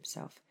 unsure of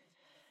himself.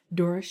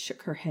 Dora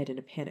shook her head in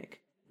a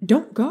panic.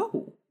 Don't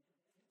go!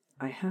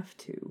 I have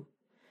to.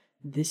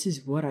 This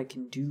is what I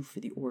can do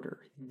for the Order.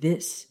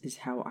 This is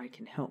how I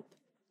can help.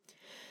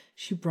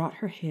 She brought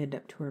her hand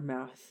up to her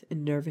mouth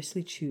and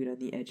nervously chewed on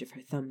the edge of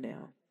her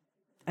thumbnail.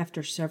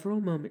 After several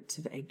moments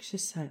of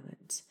anxious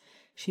silence,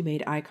 she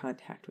made eye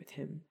contact with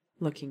him,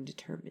 looking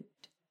determined.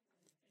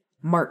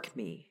 Mark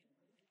me.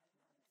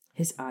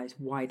 His eyes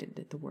widened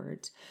at the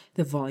words,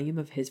 the volume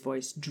of his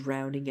voice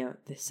drowning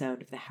out the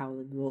sound of the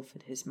howling wolf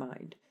in his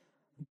mind.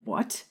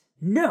 What?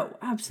 No,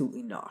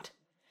 absolutely not.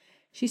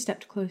 She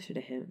stepped closer to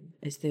him,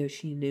 as though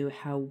she knew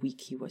how weak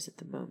he was at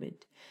the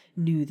moment,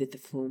 knew that the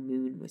full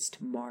moon was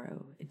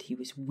tomorrow, and he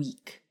was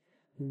weak.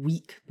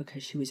 Weak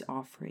because she was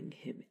offering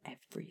him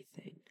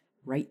everything,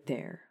 right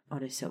there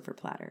on a silver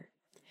platter.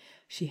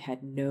 She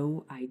had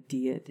no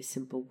idea the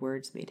simple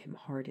words made him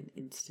harden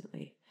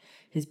instantly,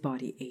 his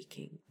body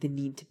aching, the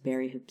need to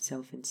bury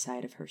himself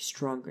inside of her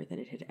stronger than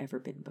it had ever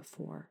been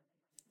before.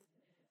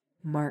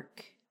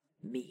 Mark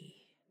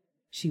me,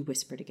 she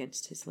whispered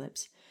against his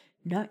lips,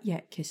 not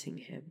yet kissing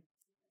him.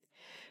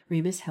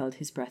 Remus held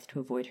his breath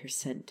to avoid her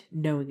scent,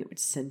 knowing it would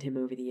send him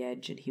over the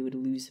edge and he would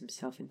lose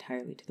himself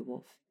entirely to the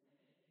wolf.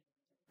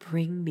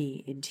 Bring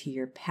me into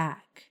your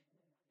pack.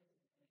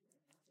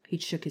 He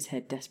shook his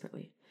head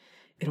desperately.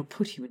 It'll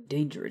put you in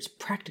danger. It's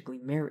practically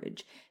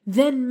marriage.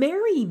 Then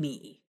marry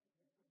me!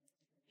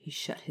 He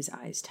shut his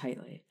eyes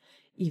tightly.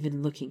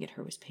 Even looking at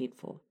her was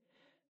painful.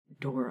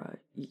 Dora,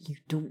 you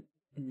don't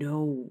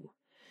know.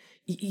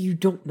 You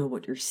don't know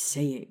what you're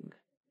saying.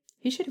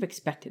 He should have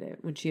expected it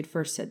when she had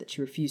first said that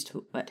she refused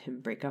to let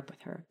him break up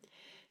with her.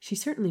 She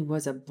certainly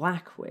was a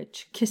black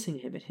witch, kissing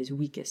him at his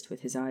weakest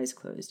with his eyes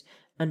closed,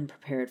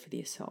 unprepared for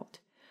the assault.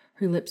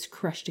 Her lips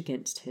crushed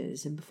against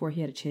his, and before he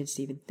had a chance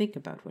to even think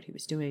about what he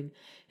was doing,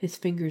 his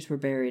fingers were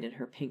buried in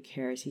her pink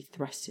hair as he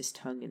thrust his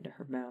tongue into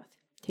her mouth,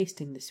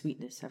 tasting the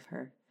sweetness of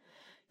her.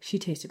 She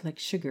tasted like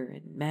sugar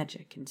and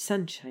magic and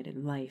sunshine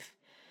and life,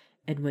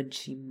 and when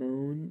she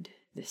moaned,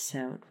 the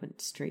sound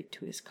went straight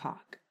to his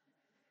cock.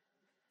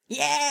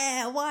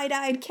 Yeah,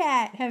 wide-eyed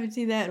cat. Haven't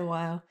seen that in a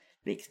while.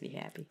 Makes me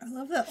happy. I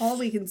love that all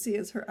we can see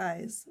is her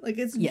eyes. Like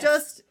it's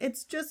Yes.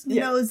 just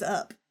nose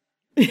up.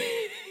 Guys,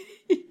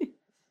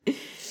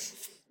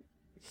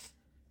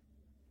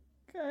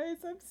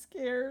 I'm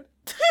scared.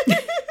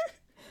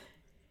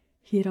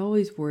 He had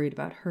always worried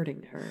about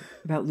hurting her,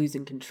 about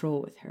losing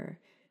control with her,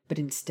 but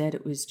instead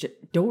it was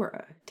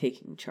Dora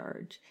taking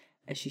charge,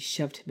 as she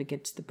shoved him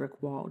against the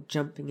brick wall,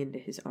 jumping into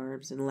his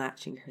arms and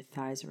latching her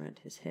thighs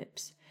around his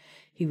hips.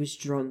 He was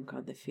drunk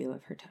on the feel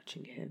of her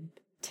touching him,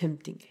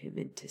 tempting him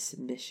into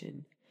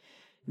submission.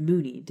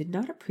 Mooney did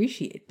not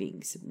appreciate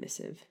being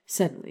submissive.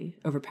 Suddenly,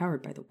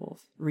 overpowered by the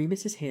wolf,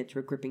 Remus's hands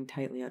were gripping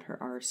tightly on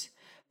her arse,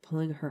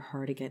 pulling her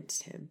hard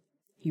against him.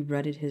 He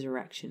rutted his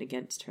erection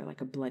against her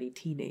like a bloody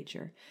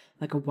teenager,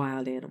 like a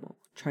wild animal,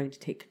 trying to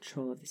take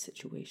control of the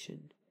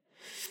situation.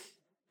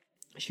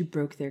 She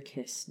broke their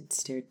kiss and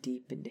stared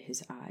deep into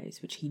his eyes,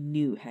 which he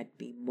knew had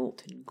been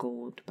molten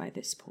gold by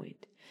this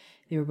point.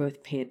 They were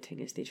both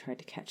panting as they tried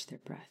to catch their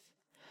breath.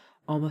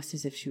 Almost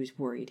as if she was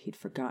worried he'd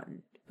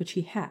forgotten, which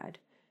he had,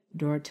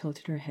 Dora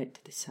tilted her head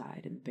to the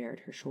side and bared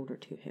her shoulder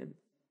to him.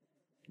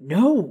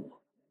 "No!"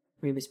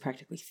 Remus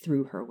practically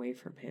threw her away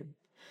from him.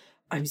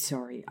 "I'm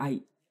sorry,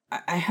 I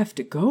have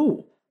to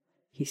go,"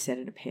 he said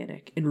in a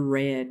panic, and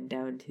ran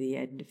down to the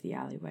end of the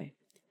alleyway.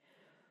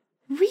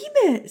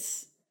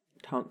 "Remus!"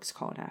 Tonks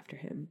called after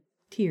him,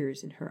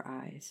 tears in her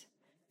eyes.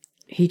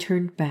 He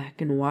turned back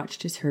and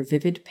watched as her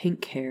vivid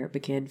pink hair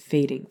began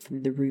fading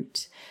from the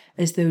roots,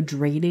 as though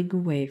draining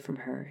away from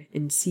her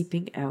and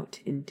seeping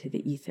out into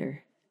the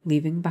ether,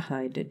 leaving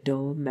behind a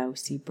dull,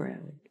 mousy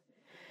brown.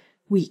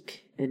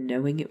 Weak, and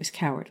knowing it was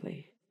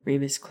cowardly,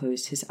 Remus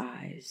closed his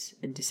eyes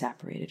and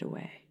disapparated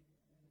away.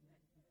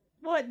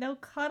 What, no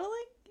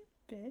cuddling?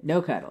 Bitch.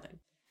 No cuddling.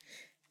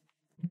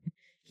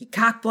 He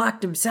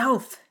cock-blocked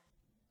himself.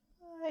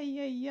 Ay,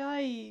 ay,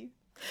 ay.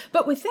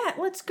 But with that,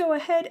 let's go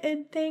ahead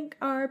and thank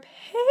our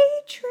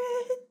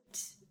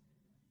patrons.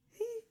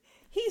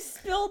 He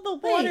spilled the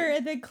water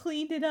and then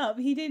cleaned it up.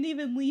 He didn't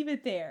even leave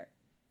it there.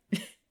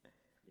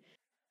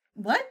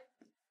 What?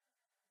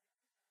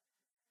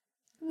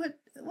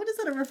 What is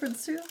that a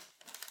reference to?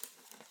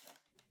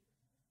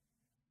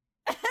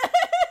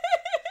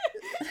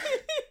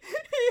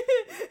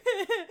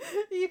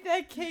 Eat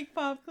that cake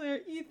pop,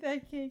 Claire. Eat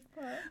that cake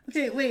pop.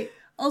 Okay, wait.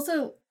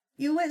 Also,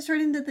 you went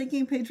straight into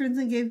thanking patrons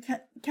and gave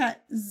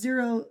Kat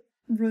zero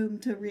room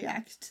to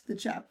react to the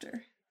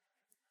chapter.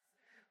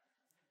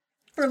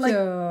 For like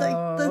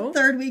the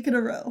third week in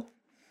a row.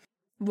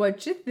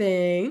 What you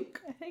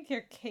think? I think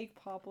your cake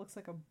pop looks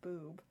like a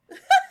boob.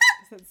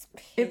 It's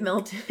It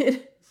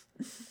melted.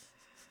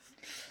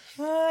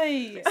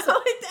 Hi.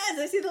 Oh, it does.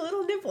 I see the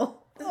little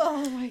nipple.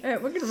 Oh my god. All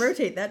right, we're going to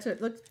rotate that so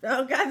it looks...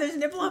 Oh, God, there's a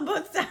nipple on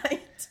both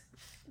sides.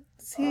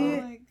 See?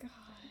 Oh my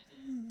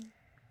god.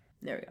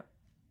 There we go.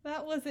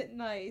 That wasn't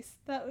nice.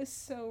 That was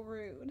so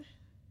rude.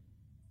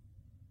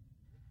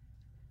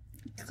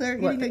 Claire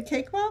What? eating a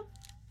cake pop?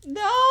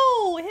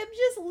 No! Him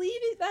just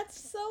leaving.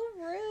 That's so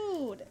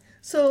rude.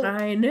 So,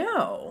 I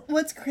know.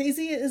 what's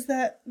crazy is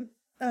that,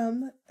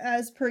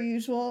 as per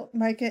usual,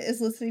 Micah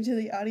is listening to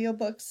the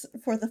audiobooks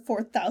for the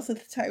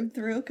 4,000th time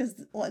through,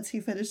 because once he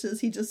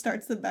finishes, he just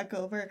starts them back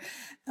over.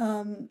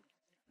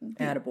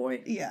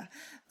 Attaboy. Yeah.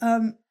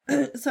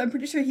 So I'm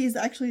pretty sure he's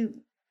actually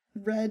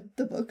read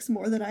the books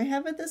more than I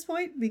have at this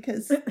point,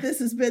 because this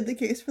has been the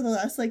case for the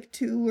last,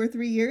 2 or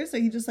 3 years, so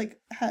he just,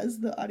 has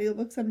the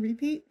audiobooks on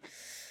repeat.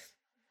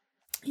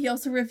 He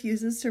also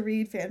refuses to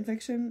read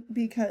fanfiction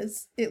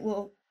because it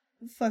will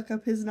fuck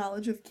up his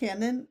knowledge of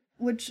canon,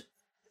 which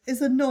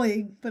is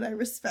annoying, but I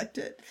respect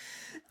it.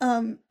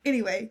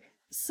 Anyway,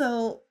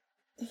 so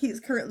he's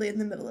currently in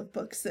the middle of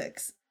book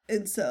 6,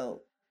 and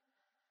so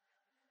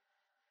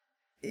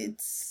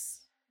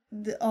it's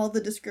all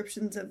the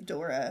descriptions of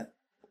Dora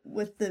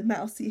with the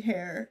mousy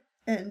hair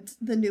and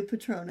the new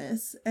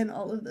Patronus and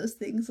all of those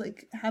things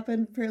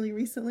happened fairly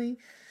recently,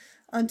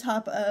 on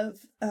top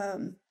of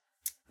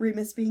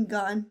Remus being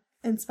gone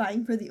and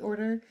spying for the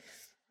Order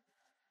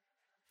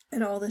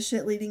and all the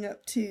shit leading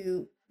up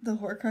to the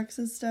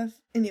Horcruxes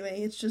stuff.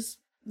 Anyway, it just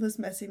was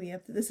messing me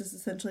up. This is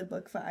essentially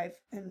book 5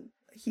 and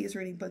he's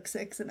reading book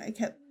 6 and I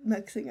kept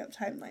mixing up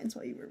timelines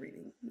while you were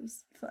reading. It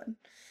was fun.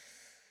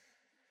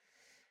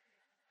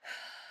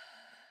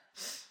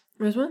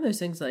 It was one of those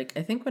things, I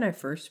think when I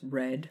first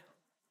read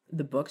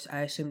the books,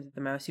 I assumed that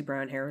the mousy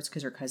brown hair was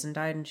because her cousin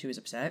died and she was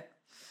upset.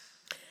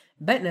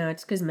 But no,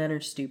 it's because men are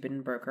stupid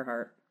and broke her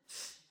heart.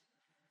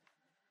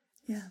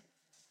 Yeah.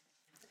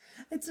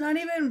 It's not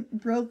even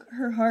broke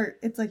her heart.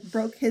 It's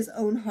broke his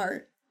own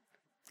heart.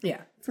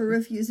 Yeah. For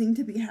refusing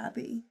to be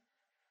happy.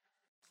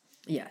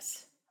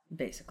 Yes,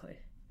 basically.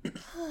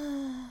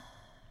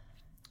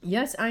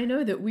 Yes, I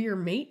know that we are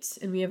mates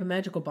and we have a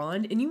magical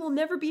bond and you will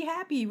never be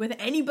happy with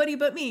anybody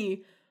but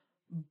me.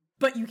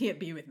 But you can't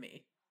be with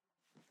me.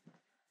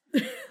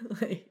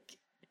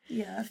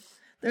 Yeah.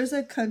 There's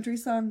a country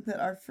song that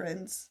our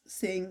friends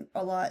sing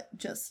a lot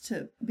just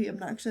to be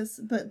obnoxious,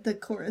 but the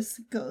chorus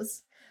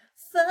goes,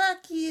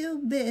 "Fuck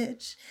you,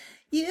 bitch.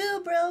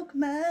 You broke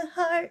my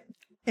heart."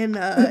 And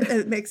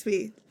it makes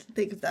me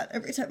think of that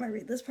every time I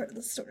read this part of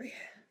the story.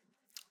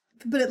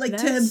 But it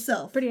to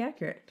himself. Pretty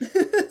accurate.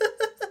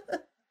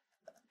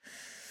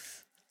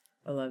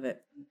 I love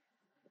it.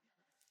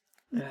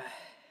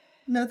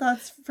 No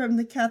thoughts from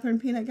the Catherine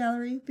Peanut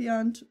Gallery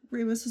beyond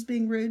Remus was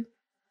being rude?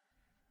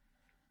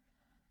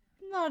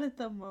 Not at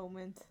the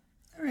moment.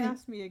 All right.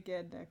 Ask me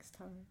again next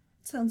time.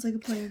 Sounds like a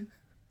plan.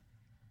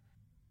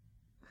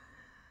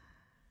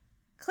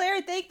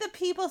 Claire, thank the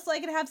people so I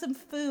can have some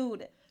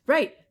food.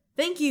 Right.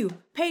 Thank you,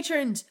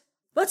 patrons.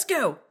 Let's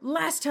go.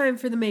 Last time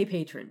for the May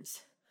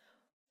patrons.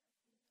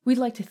 We'd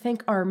like to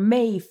thank our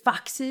May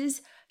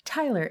Foxes: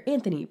 Tyler,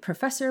 Anthony,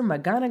 Professor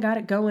Magana Got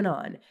It Going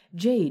On,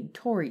 Jade,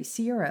 Tori,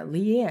 Sierra,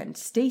 Leanne,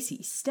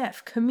 Stacy,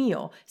 Steph,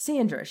 Camille,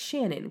 Sandra,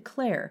 Shannon,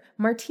 Claire,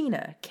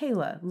 Martina,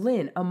 Kayla,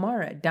 Lynn,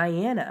 Amara,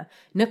 Diana,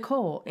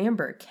 Nicole,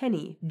 Amber,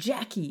 Kenny,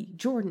 Jackie,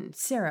 Jordan,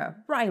 Sarah,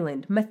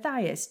 Ryland,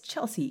 Matthias,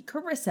 Chelsea,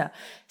 Carissa,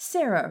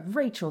 Sarah,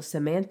 Rachel,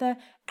 Samantha,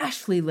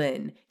 Ashley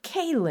Lynn,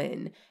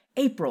 Kaylin,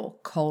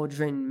 April,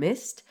 Cauldron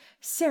Mist,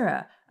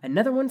 Sarah,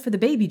 another one for the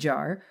baby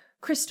jar,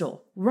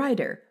 Crystal,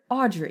 Ryder,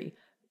 Audrey,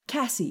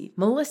 Cassie,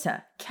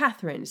 Melissa,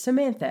 Catherine,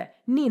 Samantha,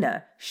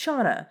 Nina,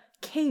 Shauna,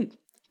 Katie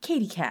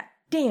Cat,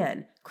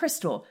 Dan,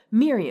 Crystal,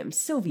 Miriam,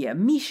 Sylvia,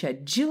 Misha,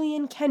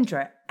 Jillian,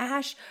 Kendra,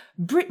 Ash,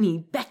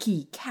 Brittany,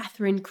 Becky,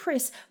 Catherine,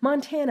 Chris,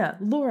 Montana,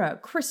 Laura,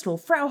 Crystal,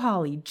 Frau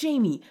Holly,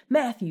 Jamie,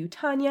 Matthew,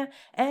 Tanya,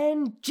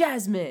 and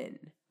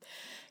Jasmine.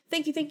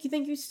 Thank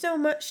you so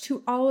much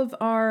to all of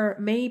our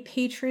May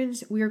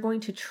patrons. We are going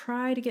to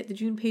try to get the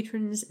June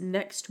patrons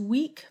next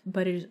week,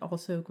 but it is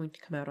also going to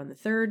come out on the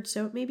 3rd,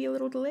 so it may be a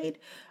little delayed.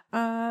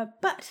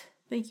 But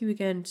thank you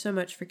again so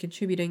much for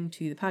contributing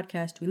to the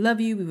podcast. We love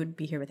you. We wouldn't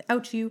be here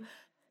without you.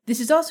 This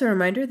is also a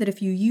reminder that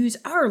if you use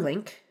our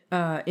link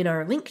in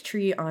our link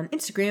tree on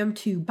Instagram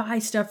to buy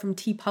stuff from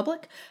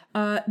TeePublic,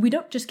 we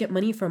don't just get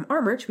money from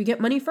our merch, we get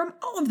money from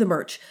all of the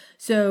merch.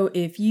 So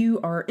if you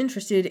are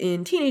interested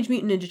in Teenage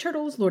Mutant Ninja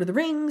Turtles, Lord of the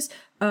Rings,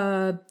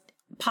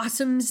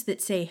 possums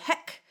that say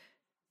heck,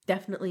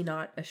 definitely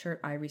not a shirt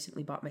I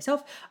recently bought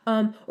myself,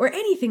 or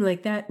anything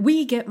like that,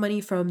 we get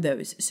money from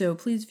those. So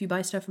please, if you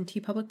buy stuff from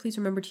TeePublic, please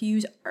remember to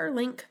use our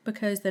link,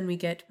 because then we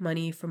get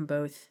money from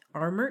both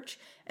our merch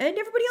and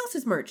everybody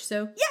else's merch.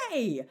 So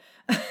yay!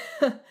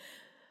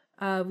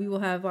 We will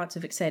have lots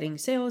of exciting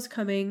sales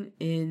coming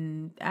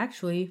in.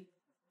 Actually,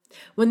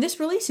 when this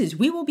releases,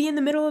 we will be in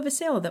the middle of a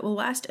sale that will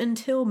last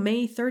until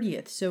May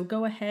 30th. So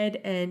go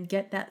ahead and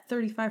get that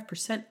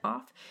 35%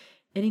 off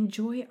and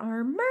enjoy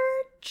our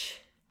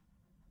merch.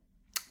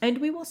 And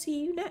we will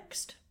see you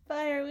next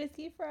Fire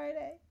Whiskey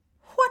Friday.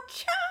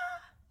 Whatcha?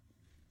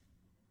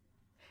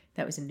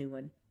 That was a new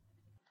one.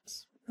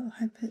 A little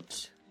high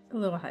pitch. A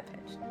little high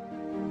pitch.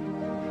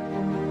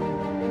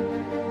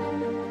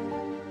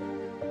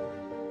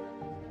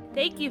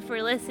 Thank you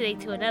for listening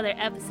to another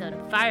episode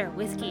of Fire,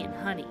 Whiskey, and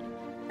Honey.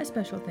 A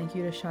special thank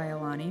you to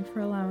Shyalani for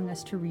allowing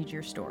us to read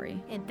your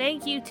story. And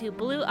thank you to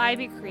Blue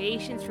Ivy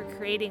Creations for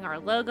creating our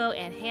logo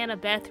and Hannah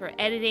Beth for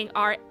editing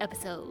our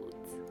episodes.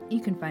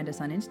 You can find us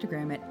on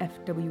Instagram at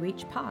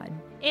FWHpod.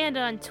 And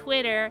on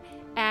Twitter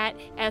at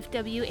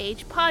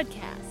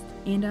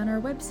FWHpodcast. And on our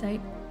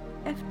website,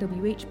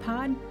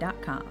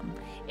 fwhpod.com.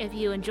 If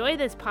you enjoy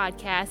this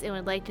podcast and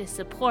would like to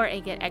support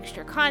and get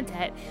extra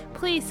content,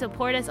 please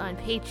support us on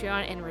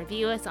Patreon and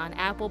review us on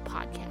Apple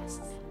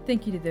Podcasts.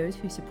 Thank you to those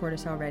who support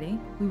us already.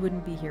 We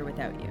wouldn't be here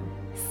without you.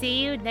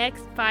 See you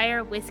next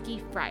Fire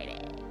Whiskey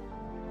Friday.